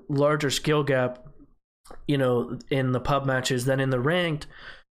that larger skill gap, in the pub matches than in the ranked,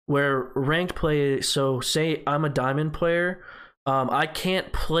 where ranked play. So say I'm a diamond player, I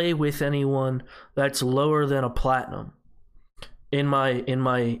can't play with anyone that's lower than a platinum in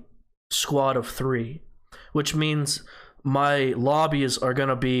my squad of 3, which means my lobbies are going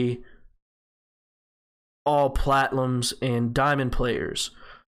to be all platinums and diamond players.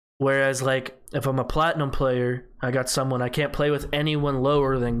 Whereas like if I'm a platinum player, I got someone, I can't play with anyone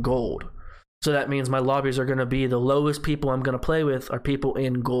lower than gold. So that means my lobbies are going to be the lowest people I'm going to play with are people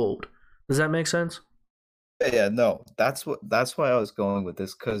in gold. Does that make sense? Yeah, no, that's why I was going with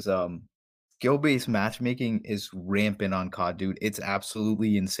this, because skill-based matchmaking is rampant on COD, dude. It's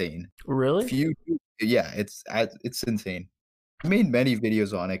absolutely insane. Really? It's insane. I made many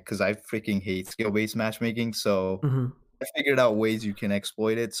videos on it because I freaking hate skill-based matchmaking, so I figured out ways you can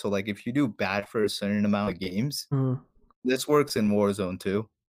exploit it. So like if you do bad for a certain amount of games, this works in Warzone too.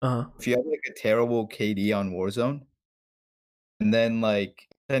 If you have like a terrible KD on Warzone, and then like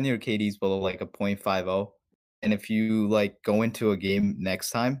then your KD's below like a 0.50, and if you like go into a game next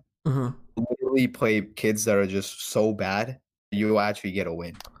time, literally play kids that are just so bad, you actually get a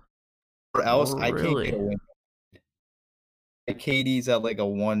win. Or else I can't get a win. My KD's at like a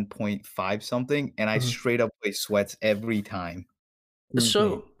 1.5 something, and I straight up play sweats every time.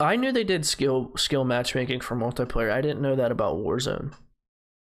 So I knew they did skill matchmaking for multiplayer. I didn't know that about Warzone.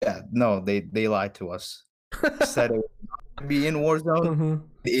 Yeah, no, they lied to us. Said it would be in Warzone.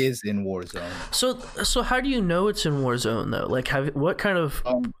 It is in Warzone. So how do you know it's in Warzone though? Like, what kind of?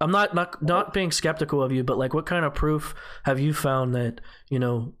 I'm not being skeptical of you, but like, what kind of proof have you found that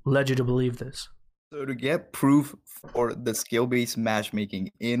led you to believe this? So to get proof for the skill-based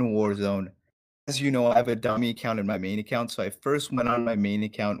matchmaking in Warzone, as you know, I have a dummy account in my main account. So I first went on my main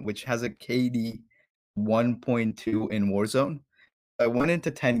account, which has a KD 1.2 in Warzone. I went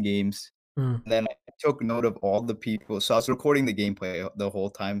into 10 games, and then I took note of all the people. So I was recording the gameplay the whole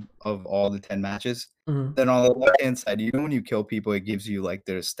time of all the 10 matches. Then on the left-hand side, when you kill people, it gives you like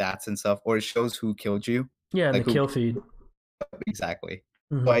their stats and stuff, or it shows who killed you. Yeah, like the kill feed. Exactly.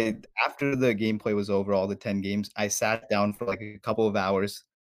 So after the gameplay was over, all the 10 games, I sat down for like a couple of hours,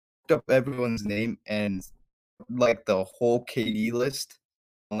 looked up everyone's name and like the whole KD list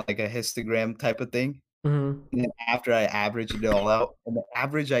on like a histogram type of thing. And then after I averaged it all out, and the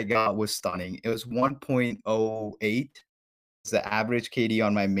average I got was stunning. It was 1.08. It's the average KD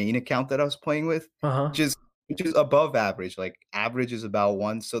on my main account that I was playing with, which is above average. Like average is about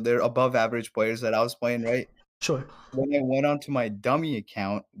 1, so they're above average players that I was playing, right? Sure. When I went onto my dummy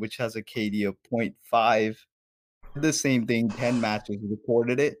account, which has a KD of 0.5, the same thing, 10 matches,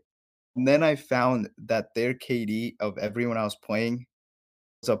 recorded it. And then I found that their KD of everyone I was playing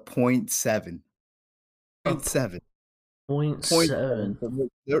was a 0.7. 0.7. 0.7.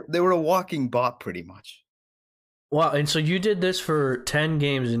 They were a walking bot pretty much. Wow, and so you did this for 10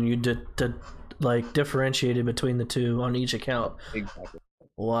 games and you did like differentiated between the two on each account. Exactly.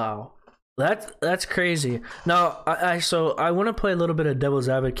 Wow. That's crazy. Now, I want to play a little bit of devil's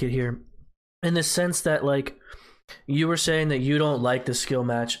advocate here, in the sense that like you were saying that you don't like the skill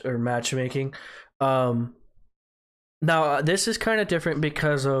match or matchmaking. Now this is kind of different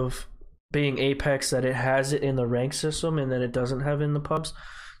because of being Apex, that it has it in the rank system and that it doesn't have in the pubs.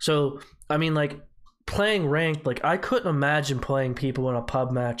 So I mean, like playing ranked, like I couldn't imagine playing people in a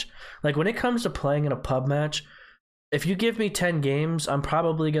pub match. Like when it comes to playing in a pub match, if you give me 10 games, I'm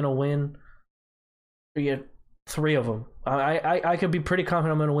probably gonna win 3 of them. I could be pretty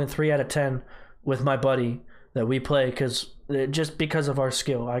confident I'm gonna win 3 out of 10 with my buddy that we play, because just because of our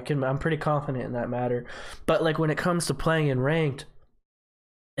skill. I'm pretty confident in that matter. But like when it comes to playing in ranked,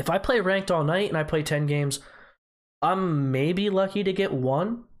 if I play ranked all night and I play 10 games, I'm maybe lucky to get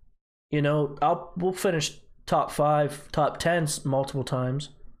one. You know, we'll finish top 5, top 10s multiple times,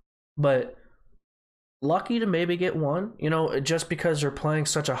 but lucky to maybe get one, you know, just because they're playing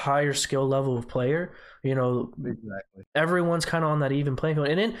such a higher skill level of player. You know, Exactly. everyone's kind of on that even playing field,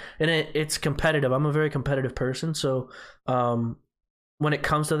 and it's competitive. I'm a very competitive person, so when it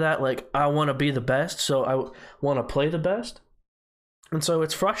comes to that, like, I want to be the best, so I want to play the best, and so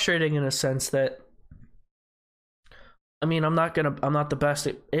it's frustrating in a sense that, I mean, I'm not the best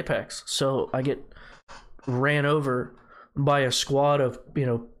at Apex, so I get ran over by a squad of, you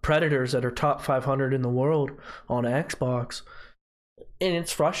know, predators that are top 500 in the world on Xbox, and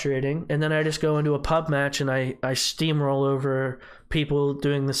it's frustrating. And then I just go into a pub match and I steamroll over people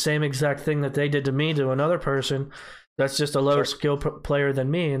doing the same exact thing that they did to me to another person that's just a lower skill player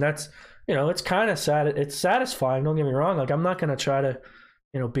than me, and that's, you know, it's kind of sad. It's satisfying, don't get me wrong. Like, I'm not going to try to,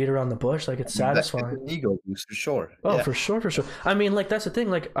 you know, beat around the bush. Like, it's satisfying. It's an ego boost for sure. Oh, yeah. for sure. I mean, like, that's the thing.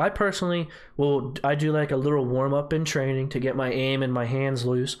 Like, I personally I do like a little warm up in training to get my aim and my hands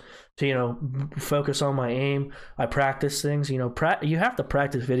loose, to, you know, focus on my aim. I practice things. You know, you have to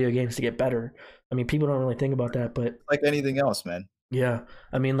practice video games to get better. I mean, people don't really think about that, but Like anything else, man. yeah,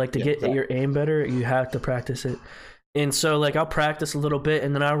 I mean, like, to get your aim better, you have to practice it. And so, like, I'll practice a little bit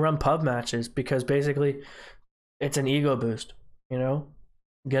and then I'll run pub matches, because basically it's an ego boost, you know?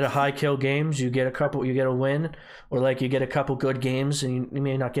 Get a high kill games, you get a win, or like you get a couple good games and you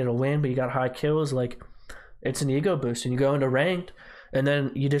may not get a win, but you got high kills. Like, it's an ego boost, and you go into ranked, and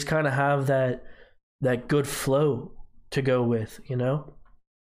then you just kind of have that good flow to go with, you know?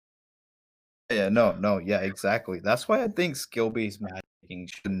 Yeah, no, yeah, exactly. That's why I think skill-based matchmaking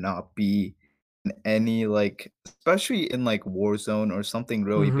should not be in any, like, especially in like Warzone or something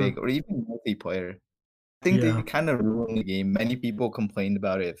really big, or even multiplayer. I think they Yeah. kind of ruin the game. Many people complained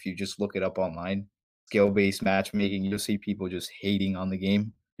about it. If you just look it up online, skill-based matchmaking, you'll see people just hating on the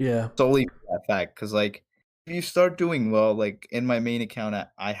game Yeah. solely for that fact. Because, like, if you start doing well, like in my main account,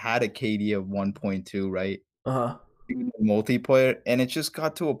 I had a KD of 1.2, right? Uh-huh. Multiplayer, and it just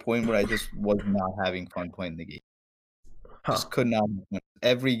got to a point where I just was not having fun playing the game. Huh. Just could not.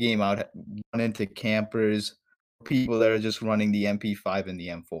 Every game I would run into campers, people that are just running the MP5 and the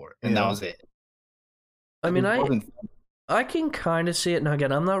M4, and that Yeah. was it. I mean, It wasn't fun. I can kind of see it. Now,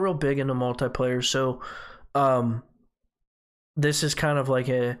 again, I'm not real big into multiplayer, so this is kind of like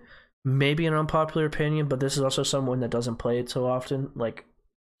maybe an unpopular opinion, but this is also someone that doesn't play it so often, like,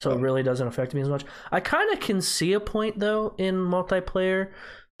 so it really doesn't affect me as much. I kind of can see a point, though, in multiplayer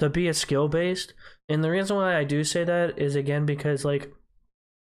to be a skill-based, and the reason why I do say that is, again, because, like,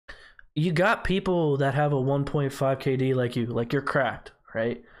 you got people that have a 1.5 KD like you, like, you're cracked,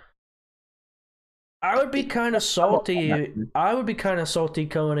 right? I would be kind of salty. I would be kind of salty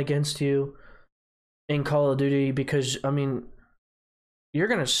going against you in Call of Duty, because, I mean, you're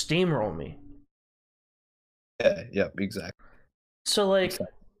gonna steamroll me. Yeah, exactly. So, like,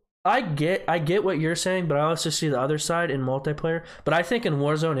 Exactly. I get what you're saying, but I also see the other side in multiplayer. But I think in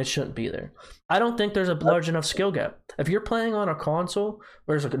Warzone it shouldn't be there. I don't think there's a large enough skill gap. If you're playing on a console,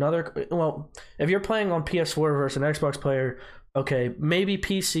 there's like if you're playing on PS4 versus an Xbox player, okay, maybe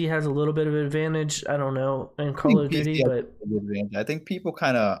PC has a little bit of advantage. I don't know in Call of Duty, but I think people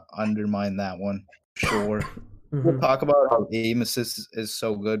kind of undermine that one. Sure, we'll talk about how aim assist is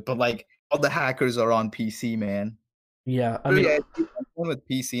so good, but like all the hackers are on PC, man. Yeah, I mean, I'm playing with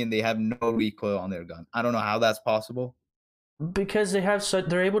PC and they have no recoil on their gun. I don't know how that's possible. because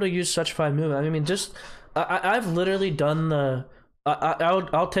they're able to use such fine movement. I mean, just I've literally done the.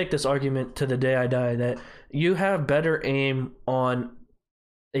 I'll take this argument to the day I die, that you have better aim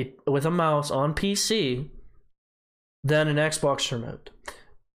with a mouse on PC than an Xbox remote.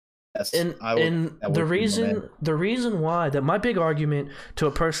 Yes, And the reason why, that my big argument to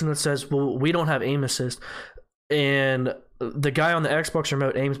a person that says, well, we don't have aim assist, and the guy on the Xbox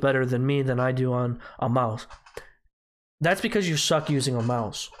remote aims better than me than I do on a mouse, that's because you suck using a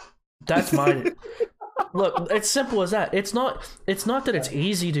mouse. That's my look. It's simple as that. It's not that it's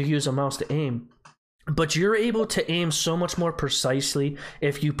easy to use a mouse to aim, but you're able to aim so much more precisely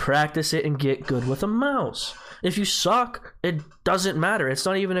if you practice it and get good with a mouse. If you suck, it doesn't matter. It's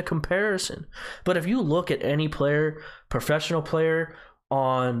not even a comparison. But if you look at any player, professional player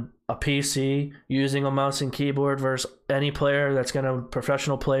on a PC using a mouse and keyboard versus any player that's going to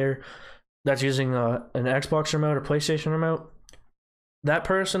professional player that's using an Xbox remote or PlayStation remote, that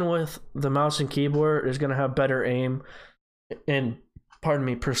person with the mouse and keyboard is going to have better aim and,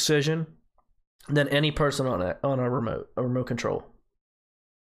 precision than any person on a remote control.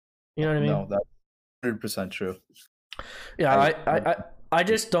 You know what I mean? No, that's 100% true. Yeah, I I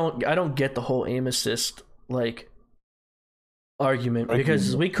just don't get the whole aim assist like argument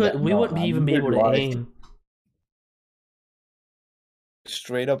because yeah, we no, wouldn't even be neither able do to I. aim.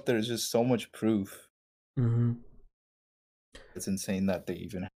 Straight up, there's just so much proof. Mm-hmm. It's insane that they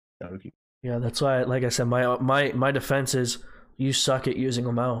even have to argue. Yeah, that's why, like I said, my defense is you suck at using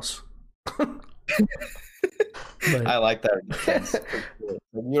a mouse. But I like that defense.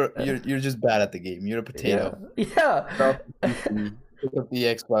 You're just bad at the game. You're a potato. Yeah. Pick up the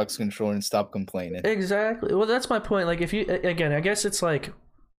Xbox controller and stop complaining. Exactly. Well, that's my point. Like, if you again, I guess it's like,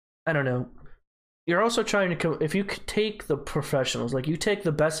 I don't know. You're also trying to if you could take the professionals, like you take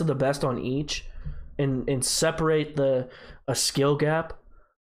the best of the best on each, and separate a skill gap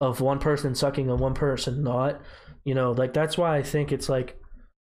of one person sucking and one person not. You know, like that's why I think it's like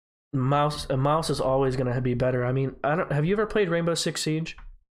a mouse is always going to be better. I mean, I don't. Have you ever played Rainbow Six Siege?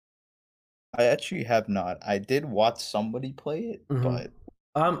 I actually have not. I did watch somebody play it, but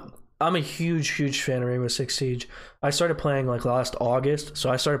I'm a huge fan of Rainbow Six Siege. I started playing like last August, so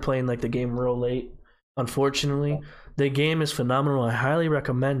I started playing like the game real late. Unfortunately, the game is phenomenal. I highly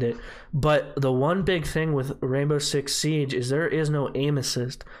recommend it. But the one big thing with Rainbow Six Siege is there is no aim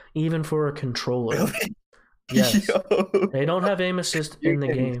assist, even for a controller. really? Yes, Yo, they don't have aim assist in the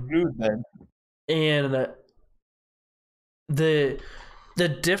game, screwed, then. and the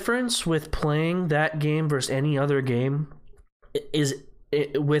difference with playing that game versus any other game is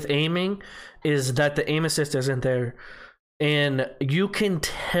with aiming is that the aim assist isn't there, and you can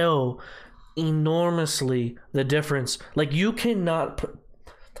tell enormously the difference. Like you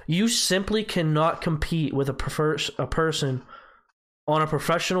simply cannot compete with a person on a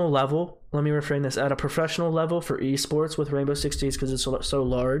professional level. Let me reframe this: at a professional level for esports with Rainbow Six Siege, because it's so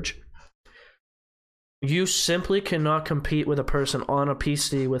large. You simply cannot compete with a person on a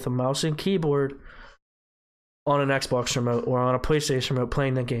PC with a mouse and keyboard on an Xbox remote or on a PlayStation remote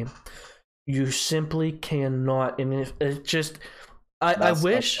playing the game. You simply cannot. And it just, I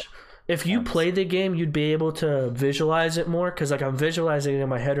wish if you play the game, you'd be able to visualize it more, because like I'm visualizing it in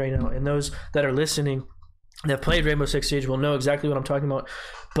my head right now. And those that are listening that played Rainbow Six Siege will know exactly what I'm talking about.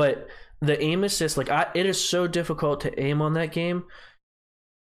 But the aim assist, like it is so difficult to aim on that game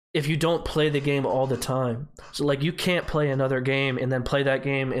if you don't play the game all the time. So like you can't play another game and then play that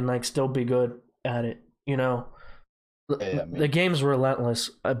game and like still be good at it, you know. The game's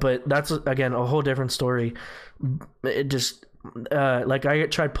relentless, but that's again a whole different story. It just like I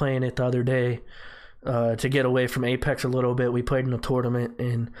tried playing it the other day to get away from Apex a little bit. We played in a tournament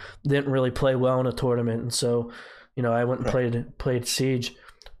and didn't really play well in a tournament, and so you know I went and played Siege.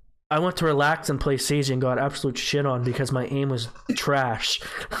 I went to relax and play Siege and got absolute shit on because my aim was trash.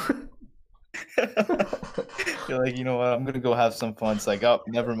 You're like, you know what? I'm gonna go have some fun. It's like, oh,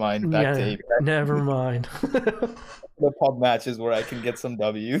 never mind. Back to Apex. Never mind. The pub matches where I can get some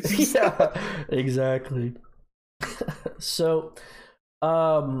W's. Yeah, exactly. So,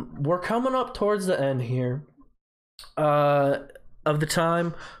 we're coming up towards the end here of the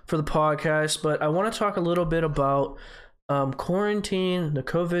time for the podcast, but I want to talk a little bit about quarantine, the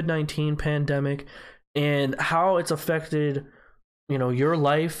COVID-19 pandemic, and how it's affected, you know, your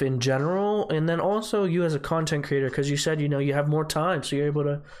life in general, and then also you as a content creator, because you said, you know, you have more time, so you're able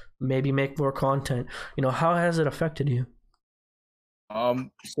to maybe make more content. You know, how has it affected you?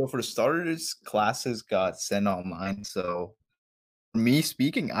 So for starters, classes got sent online. So for me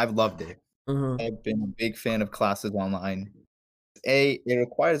speaking, I've loved it. Mm-hmm. I've been a big fan of classes online. It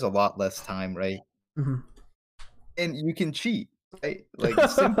requires a lot less time, right? Mm-hmm. And you can cheat, right? Like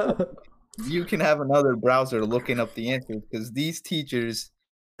simple. You can have another browser looking up the answers because these teachers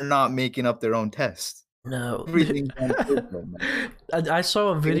are not making up their own tests. No. Everything's on paper, I saw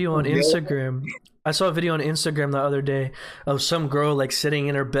a video on Instagram. I saw a video on Instagram the other day of some girl like sitting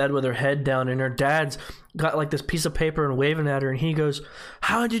in her bed with her head down, and her dad's got like this piece of paper and waving at her, and he goes,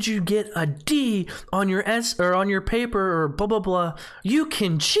 "How did you get a D on your or on your paper or blah blah blah? You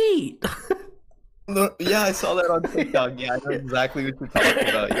can cheat." Yeah, I saw that on TikTok. Yeah, I know exactly what you're talking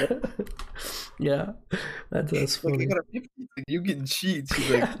about. Yeah, yeah, that's funny. Like, you can cheat. She's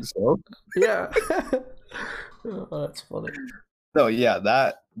like, so? Yeah. Oh, that's funny. So yeah,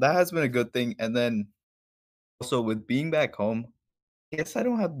 that has been a good thing. And then also with being back home, I guess I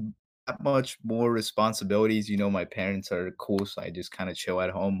don't have that much more responsibilities. You know, my parents are cool, so I just kind of chill at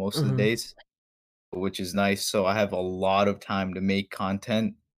home most of the days, which is nice. So I have a lot of time to make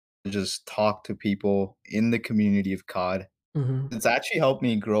content, to just talk to people in the community of COD. It's actually helped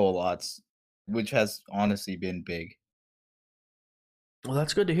me grow a lot, which has honestly been big. Well,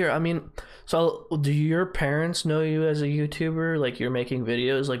 that's good to hear. I mean, so do your parents know you as a YouTuber? Like you're making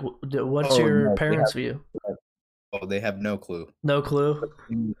videos? Like what's Oh your no, parents' view? they have no clue. No clue.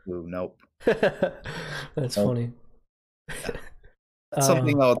 No clue. Nope. That's Nope. funny. Yeah. That's Uh,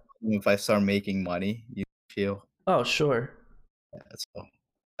 something I'll do if I start making money. You feel? oh, sure. Yeah, so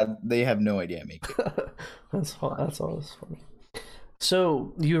they have no idea I make it. That's fun. That's always funny.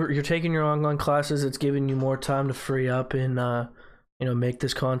 So you're taking your online classes. It's giving you more time to free up and make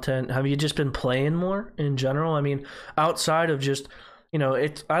this content. Have you just been playing more in general? I mean, outside of just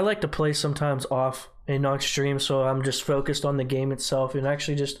it's I like to play sometimes off and not stream, so I'm just focused on the game itself and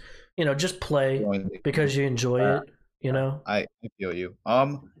actually just just play because you enjoy it. You know. I feel you.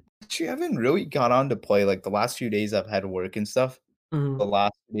 Actually, I haven't really got on to play. Like the last few days, I've had work and stuff. The Mm,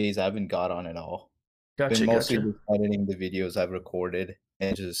 last few days, I haven't got on at all. Been gotcha. mostly Gotcha. just editing the videos I've recorded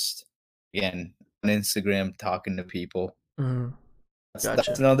and just again on Instagram talking to people. Mm, That's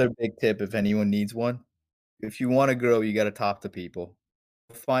gotcha. another big tip if anyone needs one. If you want to grow, you got to talk to people.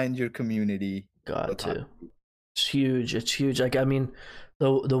 Find your community. Go Got talk to. to people. It's huge. It's huge. Like I mean,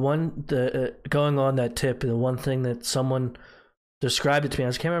 the going on that tip, the one thing that someone described it to me,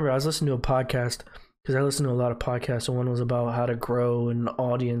 I can't remember. I was listening to a podcast because I listen to a lot of podcasts, and one was about how to grow an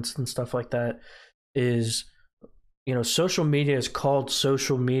audience and stuff like that. Is social media is called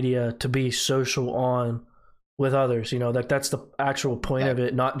social media to be social on with others. Like that's the actual point of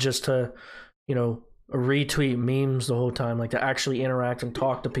it, not just to you know retweet memes the whole time. Like to actually interact and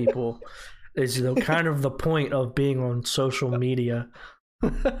talk to people is kind of the point of being on social media.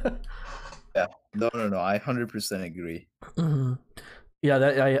 Yeah. No, no, no. I 100% agree. Mhm.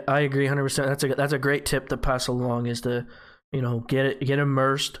 Yeah, I agree 100%. That's a great tip to pass along is to get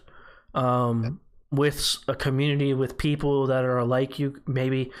immersed with a community with people that are like you.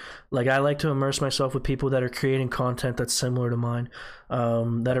 Maybe like I like to immerse myself with people that are creating content that's similar to mine,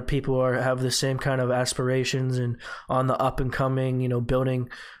 that are people who have the same kind of aspirations and on the up and coming, building.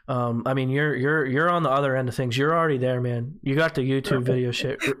 I mean, you're on the other end of things. You're already there, man. You got the YouTube video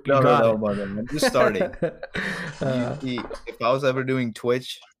shit. You No, no, got no, it. mother. I'm just starting. uh, If I was ever doing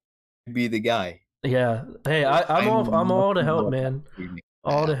Twitch, you'd be the guy. yeah. Hey, I know I'm all to nothing help, about man. streaming.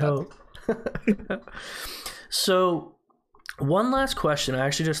 All Yeah, to that's help. So, one last question. I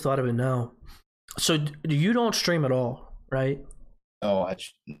actually just thought of it now. So, you don't stream at all, right? no.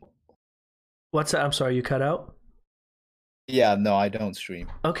 What's that? I'm sorry, you cut out? Yeah, no, I don't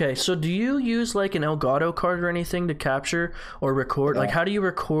stream. Okay, so do you use like an Elgato card or anything to capture or record? Like, No. how do you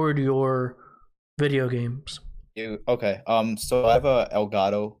record your video games? Okay. So I have a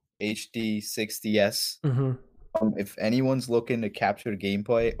Elgato HD60S. Mm-hmm. If anyone's looking to capture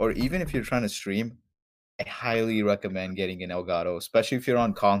gameplay, or even if you're trying to stream, I highly recommend getting an Elgato, especially if you're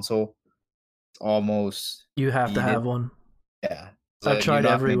on console. It's almost You have to have needed. one. Yeah. I've You're tried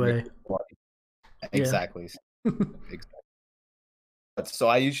not every gonna get way. Yeah. exactly. Exactly. So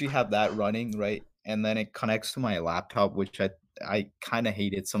I usually have that running, right? And then it connects to my laptop, which I kind of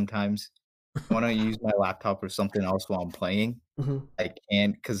hate it sometimes. When I use my laptop for something else while I'm playing, Mm-hmm. I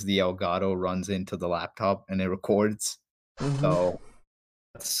can't because the Elgato runs into the laptop and it records. Mm-hmm. So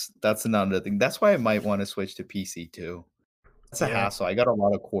that's another thing. That's why I might want to switch to PC too. That's a Yeah. hassle. I got a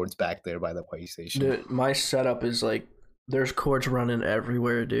lot of cords back there by the PlayStation. Dude, my setup is like there's cords running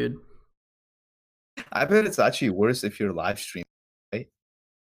everywhere, dude. I bet it's actually worse if you're live streaming, right?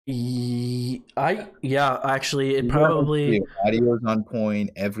 Yeah, actually, it You gotta make sure probably your audio's on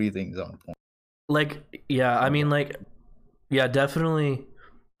point, everything's on point. like yeah. I mean, like yeah, definitely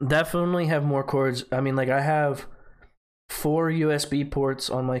have more cords. I mean, like I have 4 USB ports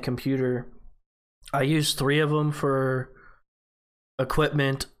on my computer. I use 3 of them for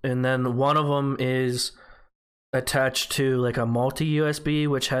equipment, and then one of them is attached to like a multi USB,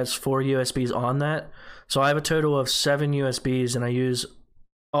 which has 4 USBs on that. So I have a total of 7 USBs, and I use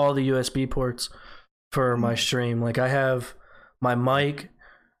all the USB ports for my stream. Like I have my mic,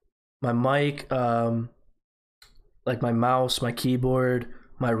 like my mouse, my keyboard,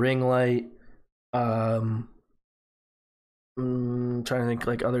 my ring light. Trying to think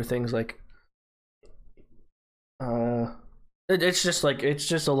like other things like it's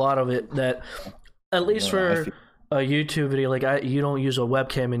just a lot of it that at least I for feel a YouTube video like you don't use a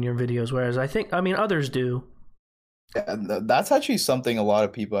webcam in your videos, whereas I mean others do. yeah, that's actually something a lot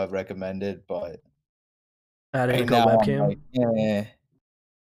of people have recommended, but Adding right like a now I'm webcam. like,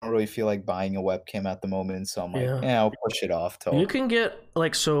 I don't really feel like buying a webcam at the moment, so I'm like, Yeah. I'll push it off You till can get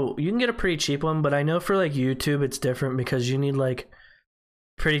you can get a pretty cheap one, but I know for like YouTube it's different because you need like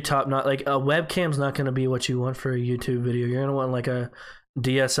pretty top not like a webcam's not going to be what you want for a YouTube video. You're going to want like a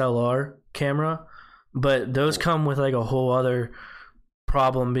DSLR camera, but those come with like a whole other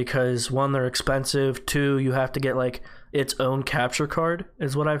problem because one, they're expensive. Two, you have to get like its own capture card,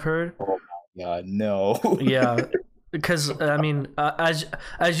 is what I've heard. Oh my god, no. Yeah, because I mean, as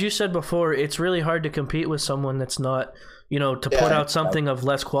you said before, it's really hard to compete with someone that's not, to put out something of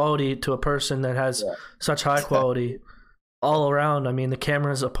less quality to a person that has such high quality all around. I mean, the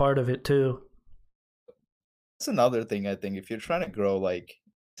camera's a part of it too. That's another thing. I think if you're trying to grow, like,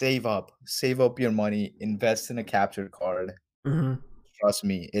 save up your money, invest in a capture card. Trust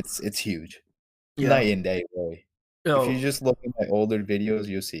me, it's huge. Night and day, really. If you just look at my older videos,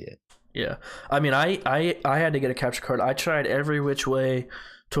 you'll see it. Yeah, I mean, I had to get a capture card. I tried every which way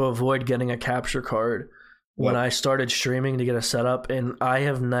to avoid getting a capture card when I started streaming to get a setup, and I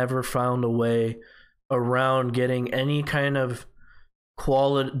have never found a way around getting any kind of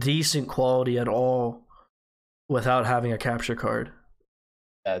decent quality at all without having a capture card.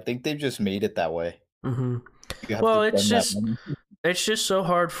 I think they've just made it that way. Well, it's just so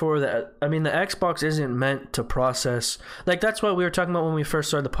hard for that. I mean, the Xbox isn't meant to process. Like, that's what we were talking about when we first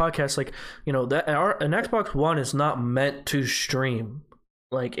started the podcast. Like, an Xbox One is not meant to stream.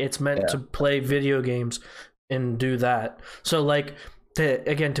 Like, it's meant to play video games and do that. So, like,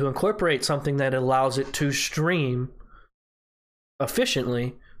 to incorporate something that allows it to stream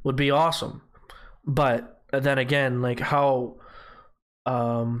efficiently would be awesome. But then again, like, how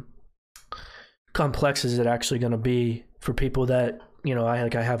complex is it actually going to be for people that,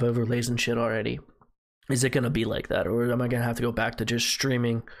 I have overlays and shit already? Is it going to be like that, or am I going to have to go back to just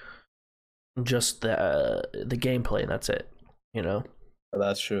streaming just the gameplay and that's it?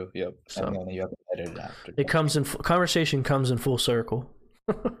 That's true. Yep. So and then you have to edit it after. Conversation comes in full circle.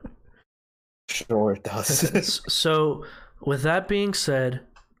 Sure it does. So with that being said,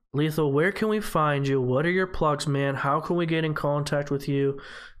 Lethal, where can we find you? What are your plugs, man? How can we get in contact with you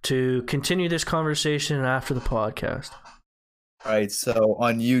to continue this conversation after the podcast? All right, so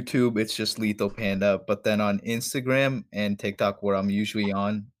on YouTube, it's just Lethal Panda, but then on Instagram and TikTok, where I'm usually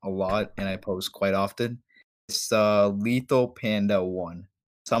on a lot and I post quite often, it's Lethal Panda 1.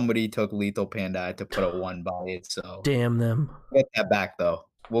 Somebody took Lethal Panda, I had to put a 1 by it, so... Damn them. We'll get that back, though.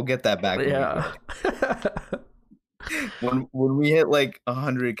 We'll get that back. Yeah. When we hit like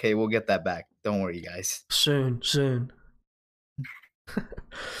 100K, we'll get that back. Don't worry, guys. Soon.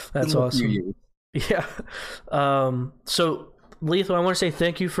 That's awesome. Yeah. So Lethal, I want to say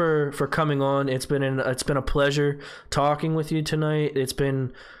thank you for coming on. It's been a pleasure talking with you tonight. It's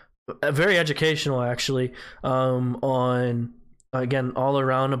been very educational, actually, on, again, all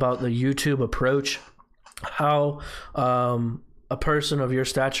around about the YouTube approach, how a person of your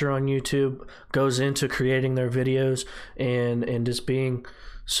stature on YouTube goes into creating their videos and just being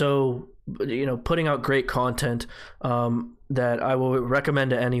so, putting out great content that I will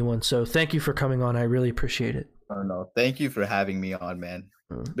recommend to anyone. So thank you for coming on. I really appreciate it. Oh, no. Thank you for having me on, man.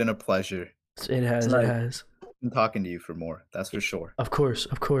 It's been a pleasure. It has. I'm talking to you for more. That's for sure. Of course.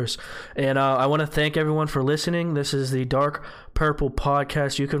 And I want to thank everyone for listening. This is the Dark Purple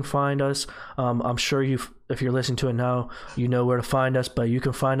Podcast. You can find us. I'm sure if you're listening to it now, you know where to find us, but you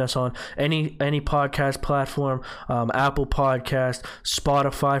can find us on any podcast platform, Apple Podcast,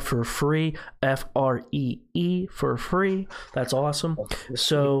 Spotify for free, FREE for free. That's awesome.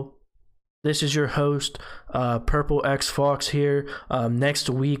 So this is your host, Purple X Fox here. Next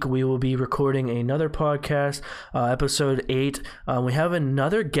week, we will be recording another podcast, episode 8. We have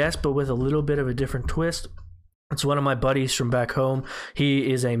another guest, but with a little bit of a different twist. It's one of my buddies from back home.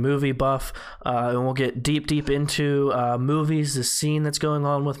 He is a movie buff, and we'll get deep into movies, the scene that's going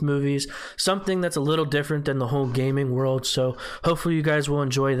on with movies, something that's a little different than the whole gaming world. So hopefully you guys will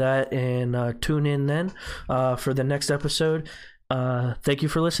enjoy that and tune in then for the next episode. Thank you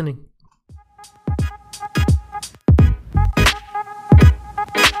for listening.